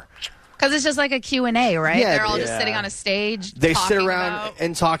bore. Because it's just like a Q&A, right? Yeah, They're all just sitting on a stage. They sit talking around about...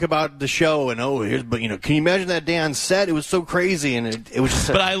 and talk about the show, and can you imagine that day on set? It was so crazy, and it was just.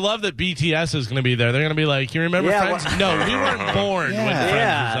 But I love that BTS is going to be there. They're going to be like, "You remember Friends?" No, we weren't born when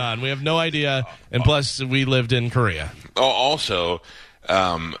Friends was on. We have no idea, and plus, we lived in Korea. Oh, also,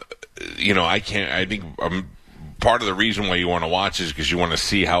 I can't. I think. Part of the reason why you want to watch is because you want to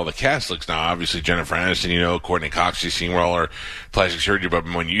see how the cast looks now. Obviously, Jennifer Aniston, Courtney Cox, you've seen all her plastic surgery, but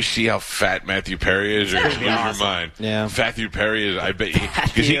when you see how fat Matthew Perry is, you're going to lose your mind. Yeah. Matthew Perry is, I bet you,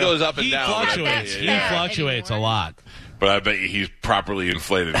 because he goes up and He down. fluctuates. He fluctuates a lot. But I bet you he's properly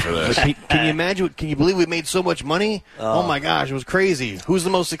inflated for this. Can you imagine? Can you believe we made so much money? Oh my gosh, it was crazy. Who's the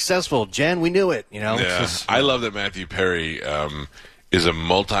most successful? Jen, we knew it. Yeah. I love that Matthew Perry is a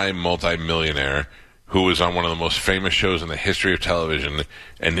multi-millionaire who was on one of the most famous shows in the history of television,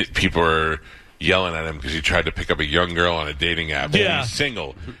 and people are yelling at him because he tried to pick up a young girl on a dating app. Yeah. And he's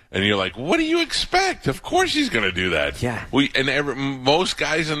single. And you're like, what do you expect? Of course he's going to do that. Yeah. Most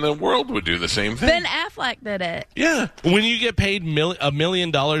guys in the world would do the same thing. Ben Affleck did it. Yeah. When you get paid $1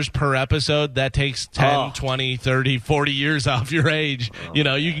 million per episode, that takes 10, 20, 30, 40 years off your age. You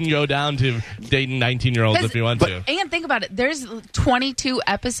can go down to dating 19-year-olds if you want to. And think about it. There's 22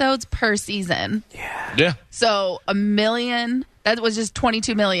 episodes per season. Yeah. So $1 million, that was just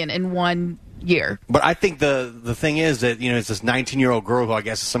 22 million in 1 year. But I think the thing is that it's this 19-year-old girl who I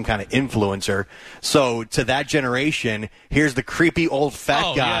guess is some kind of influencer. So to that generation, here's the creepy old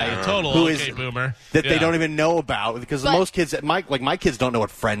fat guy total who okay is boomer that they don't even know about because most kids, my kids don't know what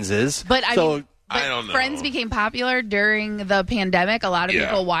Friends is. But I mean, I don't know. Friends became popular during the pandemic. A lot of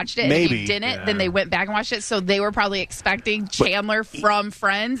people watched it. And if you didn't, then they went back and watched it. So they were probably expecting Chandler from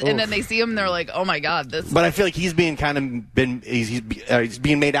Friends, and then they see him and they're like, "Oh my god, this." But I feel like he's being he's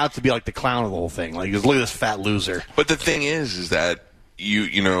being made out to be like the clown of the whole thing. Like, look at this fat loser. But the thing is that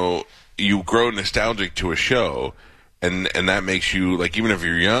you grow nostalgic to a show. And that makes you, like, even if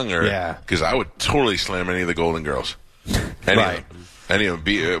you're younger, because I would totally slam any of the Golden Girls. Right.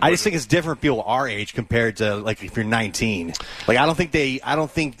 I just think it's different people our age compared to, like, if you're 19. Like, I don't think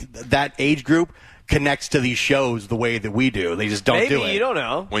that age group connects to these shows the way that we do. They just don't do it. Maybe, you don't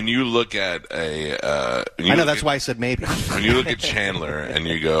know. When you look at I know, that's why I said maybe. When you look at Chandler and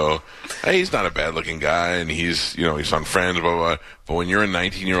you go, hey, he's not a bad-looking guy, and he's on Friends, blah, blah, blah. But when you're a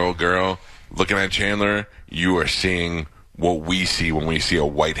 19-year-old girl looking at Chandler, you are seeing what we see when we see a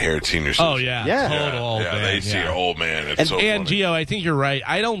white-haired senior citizen. Oh, yeah. Total old man. They see an old man. It's so and funny. Gio, I think you're right.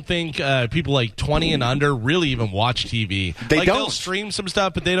 I don't think people like 20 and under really even watch TV. They'll stream some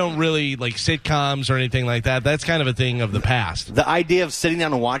stuff, but they don't really like sitcoms or anything like that. That's kind of a thing of the past. The idea of sitting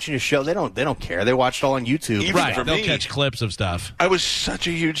down and watching a show, they don't care. They watch it all on YouTube. Even right. for They'll me, catch clips of stuff. I was such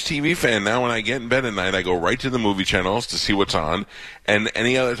a huge TV fan. Now when I get in bed at night, I go right to the movie channels to see what's on. And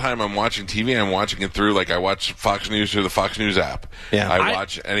any other time I'm watching TV, I'm watching it through, like I watch Fox News through the Fox News app. Yeah. I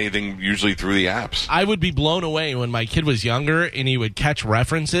watch anything usually through the apps. I would be blown away when my kid was younger and he would catch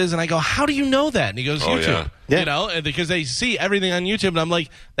references, and I go, how do you know that? And he goes, YouTube. Yeah. Because they see everything on YouTube, and I'm like,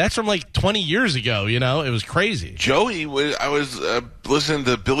 that's from like 20 years ago, it was crazy. Joey, I was listening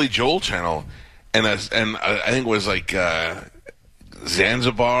to Billy Joel channel, and I think it was like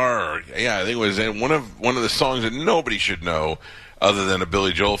Zanzibar, I think it was one of the songs that nobody should know other than a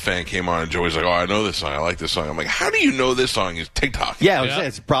Billy Joel fan came on, and Joey's like, oh, I know this song. I like this song. I'm like, how do you know this song is TikTok? Yeah,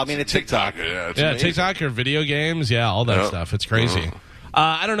 it's probably in a TikTok. Yeah, TikTok or video games. Yeah, all that stuff. It's crazy.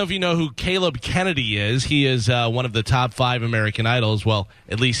 I don't know if you know who Caleb Kennedy is. He is one of the top 5 American Idols. Well,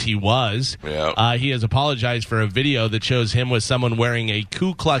 at least he was. Yeah. He has apologized for a video that shows him with someone wearing a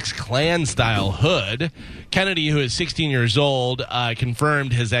Ku Klux Klan-style hood. Kennedy, who is 16 years old,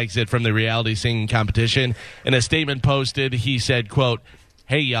 confirmed his exit from the reality singing competition. In a statement posted, he said, quote,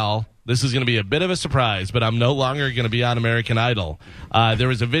 "Hey, y'all. This is going to be a bit of a surprise, but I'm no longer going to be on American Idol." There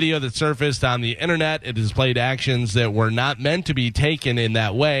was a video that surfaced on the internet. It displayed actions that were not meant to be taken in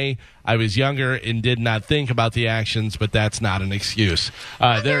that way. I was younger and did not think about the actions, but that's not an excuse.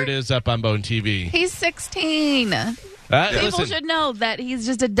 There it is up on Bone TV. He's 16. People should know that he's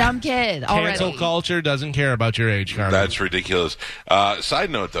just a dumb kid already. Cancel culture doesn't care about your age, Carter. That's ridiculous. Side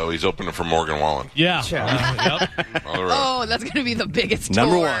note, though, he's opening for Morgan Wallen. Yeah. Yep. Oh, that's going to be the biggest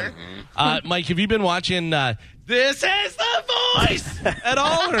Number tour. 1. Mike, have you been watching This Is the Voice at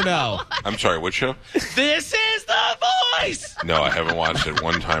all or no? I'm sorry, what show? This Is the Voice! No, I haven't watched it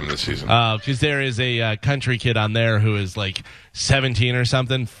one time this season. Because there is a country kid on there who is like 17 or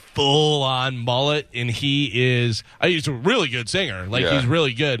something, full-on mullet, and he's a really good singer. He's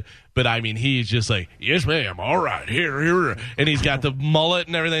really good. But, I mean, he's just like, yes, ma'am, all right, here. And he's got the mullet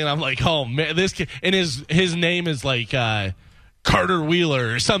and everything, and I'm like, oh, man, this kid. And his name is like... Carter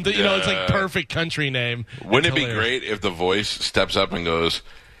Wheeler or something. You know, it's like perfect country name. Wouldn't it be great if the voice steps up and goes,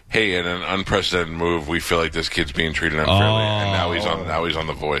 "Hey, in an unprecedented move, we feel like this kid's being treated unfairly," and now he's on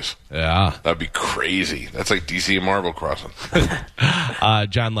The Voice. Yeah, that'd be crazy. That's like DC and Marvel crossing.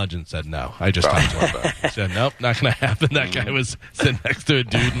 John Legend said no. I just talked to him. He said nope, not going to happen. That guy was sitting next to a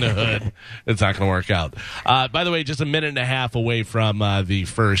dude in a hood. It's not going to work out. By the way, just a minute and a half away from the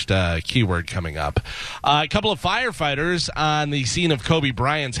first keyword coming up. A couple of firefighters on the scene of Kobe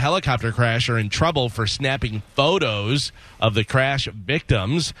Bryant's helicopter crash are in trouble for snapping photos of the crash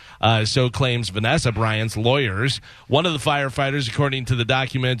victims. So claims Vanessa Bryant's lawyers. One of the firefighters, according to the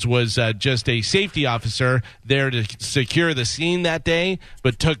documents, was just a safety officer there to secure the scene that day,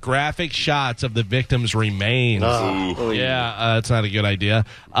 but took graphic shots of the victims' remains. Yeah, that's not a good idea.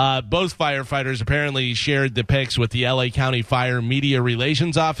 Both firefighters apparently shared the pics with the LA County Fire Media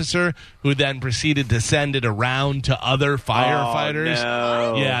Relations Officer, who then proceeded to send it around to other firefighters.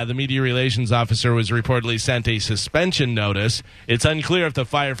 Oh, no. Yeah, the Media Relations Officer was reportedly sent a suspension notice. It's unclear if the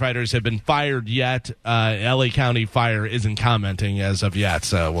firefighters have been fired yet. LA County Fire isn't commenting as of yet,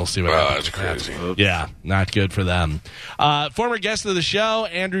 so we'll see what happens. That's crazy. Yeah, not good for them. Former guest of the show,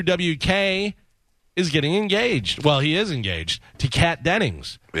 Andrew WK, is getting engaged. Well, he is engaged to Kat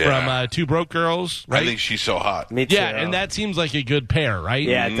Dennings from Two Broke Girls, right? I think she's so hot. Me too. Yeah, and that seems like a good pair, right?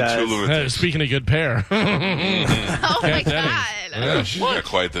 Yeah, it does. Speaking of good pair. Oh, my God. Yeah, she's got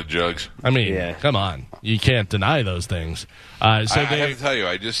quite the jugs. I mean, come on. You can't deny those things. I have to tell you,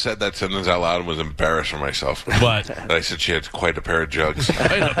 I just said that sentence out loud and was embarrassed for myself. What? That I said she had quite a pair of jugs.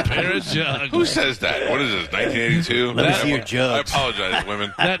 Quite a pair of jugs. Who says that? What is this, 1982? Let me see your jugs. I apologize,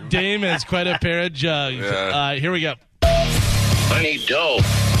 women. That dame has quite a pair of jugs. Yeah. Here we go. I need dough.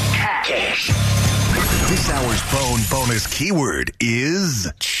 Cash. This hour's phone bonus keyword is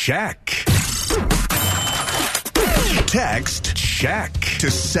check. Text check to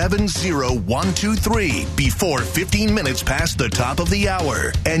 70123 before 15 minutes past the top of the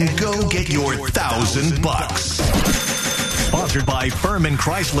hour and go get your $1,000. Sponsored by Furman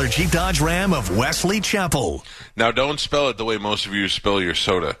Chrysler Jeep Dodge Ram of Wesley Chapel. Now, don't spell it the way most of you spell your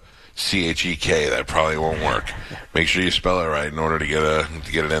soda. CHEK. That probably won't work. Make sure you spell it right in order to get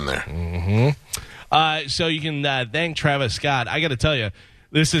it in there. Mm-hmm. So you can thank Travis Scott. I got to tell you,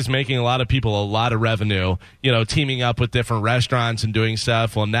 this is making a lot of people a lot of revenue, teaming up with different restaurants and doing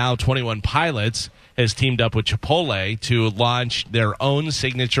stuff. Well, now 21 Pilots has teamed up with Chipotle to launch their own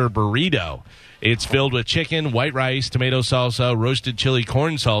signature burrito. It's filled with chicken, white rice, tomato salsa, roasted chili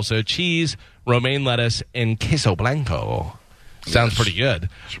corn salsa, cheese, romaine lettuce, and queso blanco. Sounds pretty good.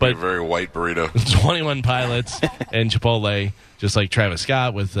 But a very white burrito. 21 Pilots and Chipotle, just like Travis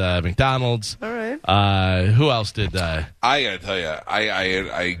Scott with McDonald's. All right. Who else did? I gotta tell you,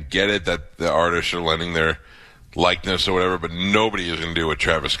 I get it that the artists are lending their likeness or whatever, but nobody is going to do what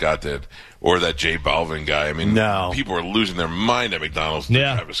Travis Scott did or that J Balvin guy. I mean, people are losing their mind at McDonald's with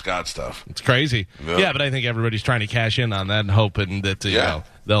Travis Scott stuff. It's crazy. Yeah, but I think everybody's trying to cash in on that and hoping that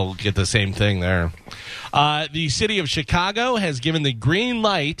they'll get the same thing there. The city of Chicago has given the green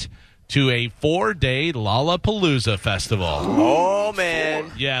light to a 4-day Lollapalooza festival. Oh, man.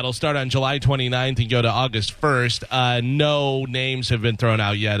 Yeah, it'll start on July 29th and go to August 1st. No names have been thrown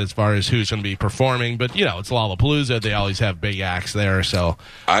out yet as far as who's going to be performing, but, it's Lollapalooza. They always have big acts there, so.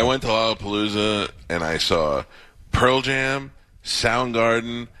 I went to Lollapalooza, and I saw Pearl Jam,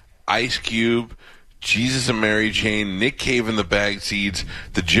 Soundgarden, Ice Cube, Jesus and Mary Chain, Nick Cave and the Bag Seeds,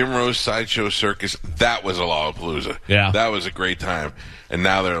 the Jim Rose Sideshow Circus. That was a Lollapalooza. Yeah. That was a great time. And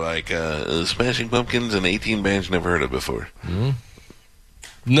now they're like Smashing Pumpkins and 18 bands you never heard of before. Mm-hmm.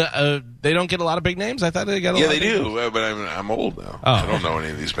 No, they don't get a lot of big names? I thought they got a lot of big names. Yeah, they do, but I'm old now. Oh. I don't know any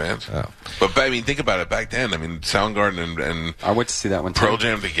of these bands. Oh. But, I mean, think about it. Back then, I mean, Soundgarden and I went to see that one, too. Pearl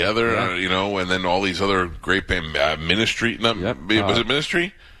Jam together, and then all these other great bands. Ministry. Was it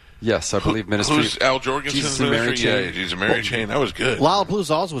Ministry? Yes, I believe Ministry. Who's Al Jorgensen's Ministry? Yeah, Jesus and Mary Chain. That was good. Lollapalooza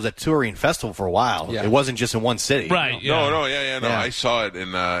also was a touring festival for a while. Yeah. It wasn't just in one city. Right. No. I saw it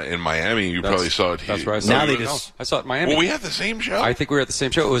in Miami. You probably saw it here. That's right. I saw it in Miami. Well, we had the same show. I think we were at the same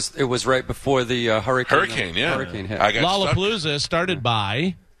show. It was right before the hurricane. Hurricane hit. Lollapalooza started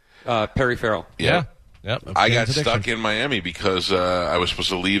by Perry Farrell. Yeah. Yep. I got stuck in Miami because I was supposed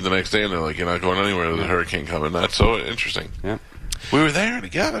to leave the next day, and they're like, "You're not going anywhere. There's a hurricane coming." That's so interesting. Yeah. We were there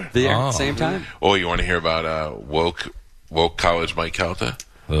together. At the same time. Oh, you want to hear about woke college Mike Calta?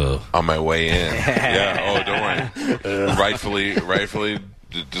 On my way in. Yeah. Oh, don't worry. Rightfully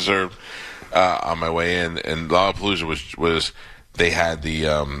deserved. On my way in, and Lollapalooza was they had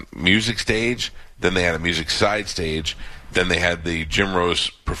the music stage, then they had a music side stage, then they had the Jim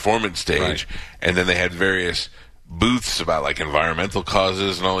Rose performance stage, and then they had various booths about like environmental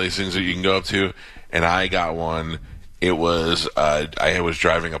causes and all these things that you can go up to, and I got one. It was I was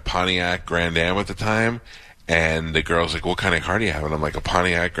driving a Pontiac Grand Am at the time, and the girl's like, "What kind of car do you have?" And I'm like, "A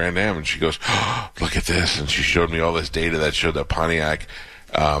Pontiac Grand Am." And she goes, "Oh, look at this!" And she showed me all this data that showed that Pontiac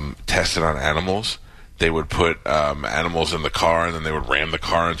tested on animals. They would put animals in the car, and then they would ram the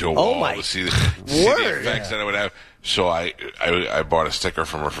car into a wall to see the effects that it would have. So I bought a sticker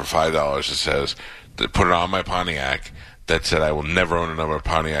from her for $5 that says, put it on my Pontiac, that said I will never own another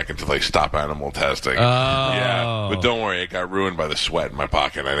Pontiac until they stop animal testing. Yeah, but don't worry, it got ruined by the sweat in my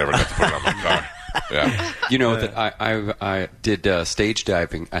pocket. I never got to put it on my car. Yeah. You know that I did stage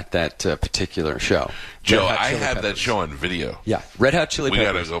diving at that particular show. Joe, I have that show on video. Yeah, Red Hot Chili Peppers.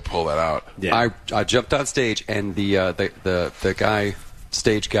 We got to go pull that out. Yeah. I jumped on stage, and the guy,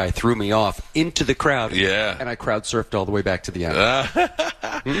 stage guy, threw me off into the crowd. Yeah, and I crowd surfed all the way back to the end.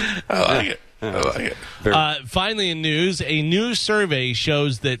 I like it. I like it. Finally, in news, a new survey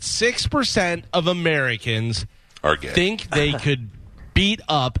shows that 6% of Americans think they could beat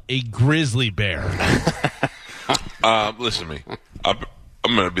up a grizzly bear. Listen to me.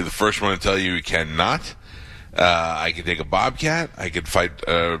 I'm going to be the first one to tell you cannot. I could take a bobcat. I could fight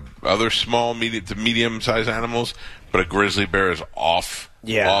other small, medium to medium-sized animals, but a grizzly bear is off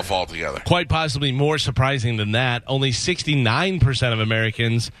altogether. Quite possibly more surprising than that, only 69% of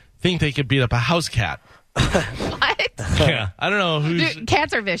Americans think they could beat up a house cat. What? Yeah, I don't know who's... Dude,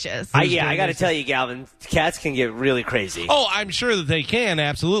 cats are vicious. I got to tell you, Galvin, cats can get really crazy. Oh, I'm sure that they can,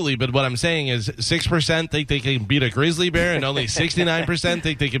 absolutely. But what I'm saying is 6% think they can beat a grizzly bear and only 69%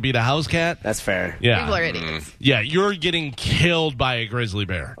 think they can beat a house cat. That's fair. Yeah. People are idiots. Yeah, you're getting killed by a grizzly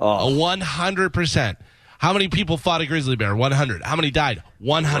bear. Oh. 100%. How many people fought a grizzly bear? 100. How many died?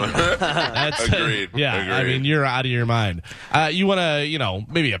 100. That's, Agreed. Yeah, Agreed. I mean, you're out of your mind. You want to,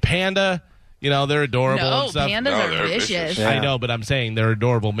 maybe a panda? They're adorable and stuff. Pandas are vicious. Yeah. I know, but I'm saying they're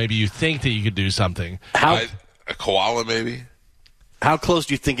adorable. Maybe you think that you could do something. A koala, maybe? How close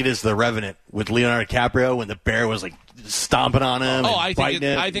do you think it is to The Revenant with Leonardo DiCaprio when the bear was like stomping on him? I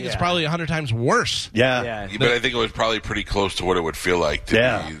think it's probably 100 times worse. Yeah. But I think it was probably pretty close to what it would feel like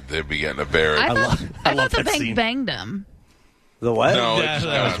to be getting a bear. I thought the bank scene. banged him. The what? No, that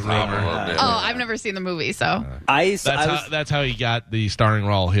was rumor. I've never seen the movie, so. That's how he got the starring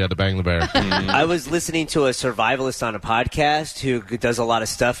role. He had to bang the bear. I was listening to a survivalist on a podcast who does a lot of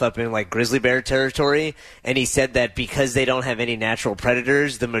stuff up in like grizzly bear territory, and he said that because they don't have any natural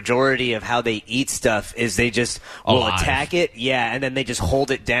predators, the majority of how they eat stuff is they just will attack it, and then they just hold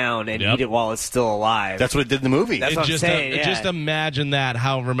it down and eat it while it's still alive. That's what it did in the movie. That's what I'm saying. Just imagine that,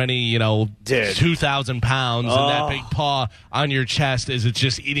 however many, 2,000 pounds and that big paw on your chest as it's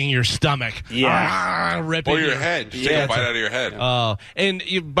just eating your stomach. Yeah. Ripping or your head. Just take a bite out of your head. Oh. And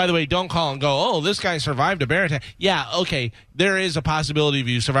by the way, don't call and go, this guy survived a bear attack. Yeah, okay. There is a possibility of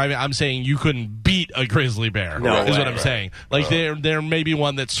you surviving. I'm saying you couldn't beat a grizzly bear. No is way. what I'm saying. Like there may be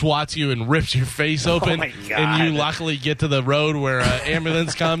one that swats you and rips your face open, my God. and you luckily get to the road where an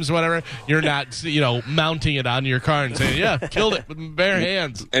ambulance comes, whatever. You're not, mounting it on your car and saying, "Yeah, killed it with bare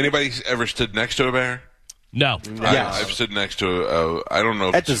hands." Anybody ever stood next to a bear? No. I've stood next to I don't know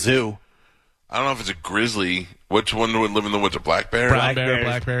if at the zoo. I don't know if it's a grizzly. Which one would live in the woods? A black bear? Black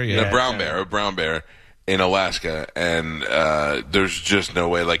bear, yeah. A brown bear in Alaska, and there's just no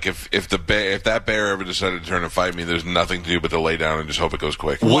way. Like if that bear ever decided to turn and fight me, there's nothing to do but to lay down and just hope it goes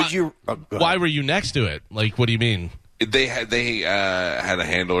quick. Why were you next to it? Like, what do you mean? They had a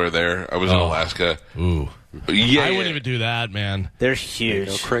handler there. I was in Alaska. Ooh. Yeah, I wouldn't even do that, man. They're huge.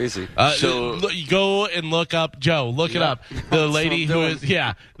 Go crazy. Go and look up, Joe. Look it up. The lady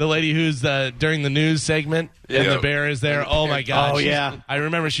who's during the news segment, and the bear is there. Oh my God! Oh yeah. I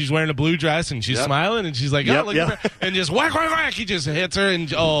remember she's wearing a blue dress and she's smiling and she's like, look at her, and just whack, whack, whack. He just hits her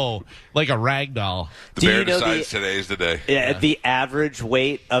and like a rag doll. The bear decides today's the day. Yeah, the average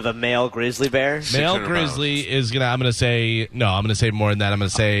weight of a male grizzly bear. Male grizzly is I'm gonna say more than that. I'm gonna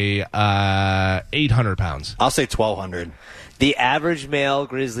say 800 pounds. I'll say 1,200. The average male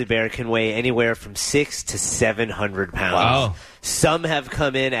grizzly bear can weigh anywhere from 600 to 700 pounds. Wow. Some have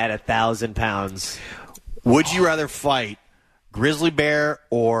come in at 1,000 pounds. Would you rather fight grizzly bear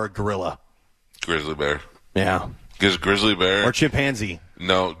or gorilla? Grizzly bear. Yeah. Because grizzly bear or chimpanzee.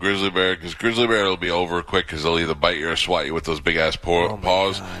 No, grizzly bear. Because grizzly bear will be over quick because they'll either bite you or swat you with those big ass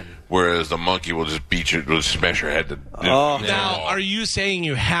paws. God. Whereas the monkey will just beat you, will just smash your head. Now, are you saying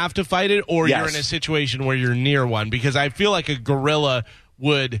you have to fight it, or you're in a situation where you're near one? Because I feel like a gorilla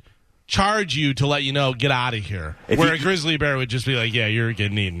would charge you to let you know, get out of here. Where a grizzly bear would just be like, yeah, you're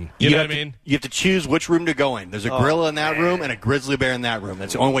getting eaten. You know what I mean? You have to choose which room to go in. There's a gorilla in that room and a grizzly bear in that room.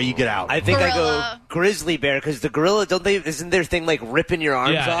 That's the only way you get out. I think I go grizzly bear because the gorilla, isn't their thing like ripping your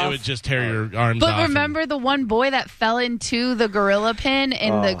arms off? Yeah, it would just tear your arms off. But remember the one boy that fell into the gorilla pen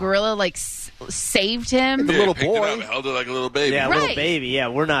and the gorilla like saved him? The little boy. It up, held it like a little baby. Yeah, little baby. Yeah,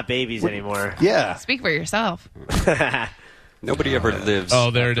 we're not babies anymore. Yeah. Speak for yourself. Nobody ever lives.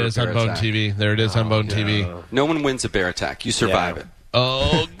 Oh, there it is on Bone TV. There it is on Bone TV. No one wins a bear attack. You survive it.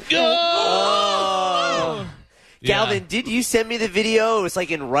 Oh, go! Galvin, did you send me the video? It was like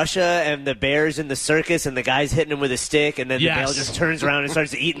in Russia, and the bear's in the circus, and the guy's hitting him with a stick, and then the bear just turns around and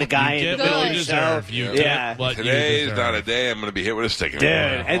starts eating the guy in the middle of the show. Today's not a day I'm going to be hit with a stick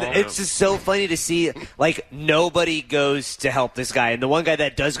anymore. Dude, and it's just so funny to see, like, nobody goes to help this guy, and the one guy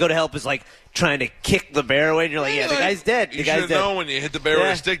that does go to help is, like, trying to kick the bear away, and you're like, the guy's dead. You should know when you hit the bear with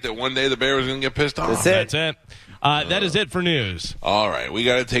a stick that one day the bear was going to get pissed off. That's it. That is it for news. All right, we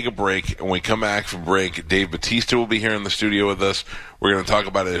got to take a break. And when we come back from break, Dave Bautista will be here in the studio with us. We're going to talk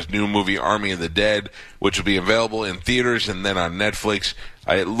about his new movie, Army of the Dead, which will be available in theaters and then on Netflix.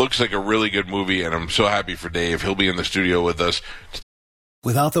 It looks like a really good movie, and I'm so happy for Dave. He'll be in the studio with us.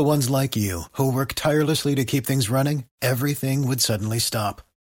 Without the ones like you, who work tirelessly to keep things running, everything would suddenly stop.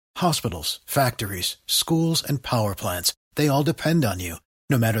 Hospitals, factories, schools, and power plants, they all depend on you.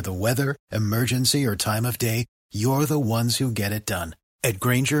 No matter the weather, emergency, or time of day, you're the ones who get it done. At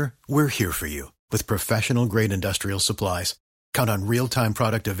Grainger, we're here for you with professional-grade industrial supplies. Count on real-time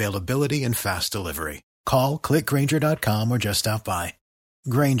product availability and fast delivery. Call, click Grainger.com, or just stop by.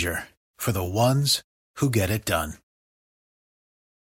 Grainger, for the ones who get it done.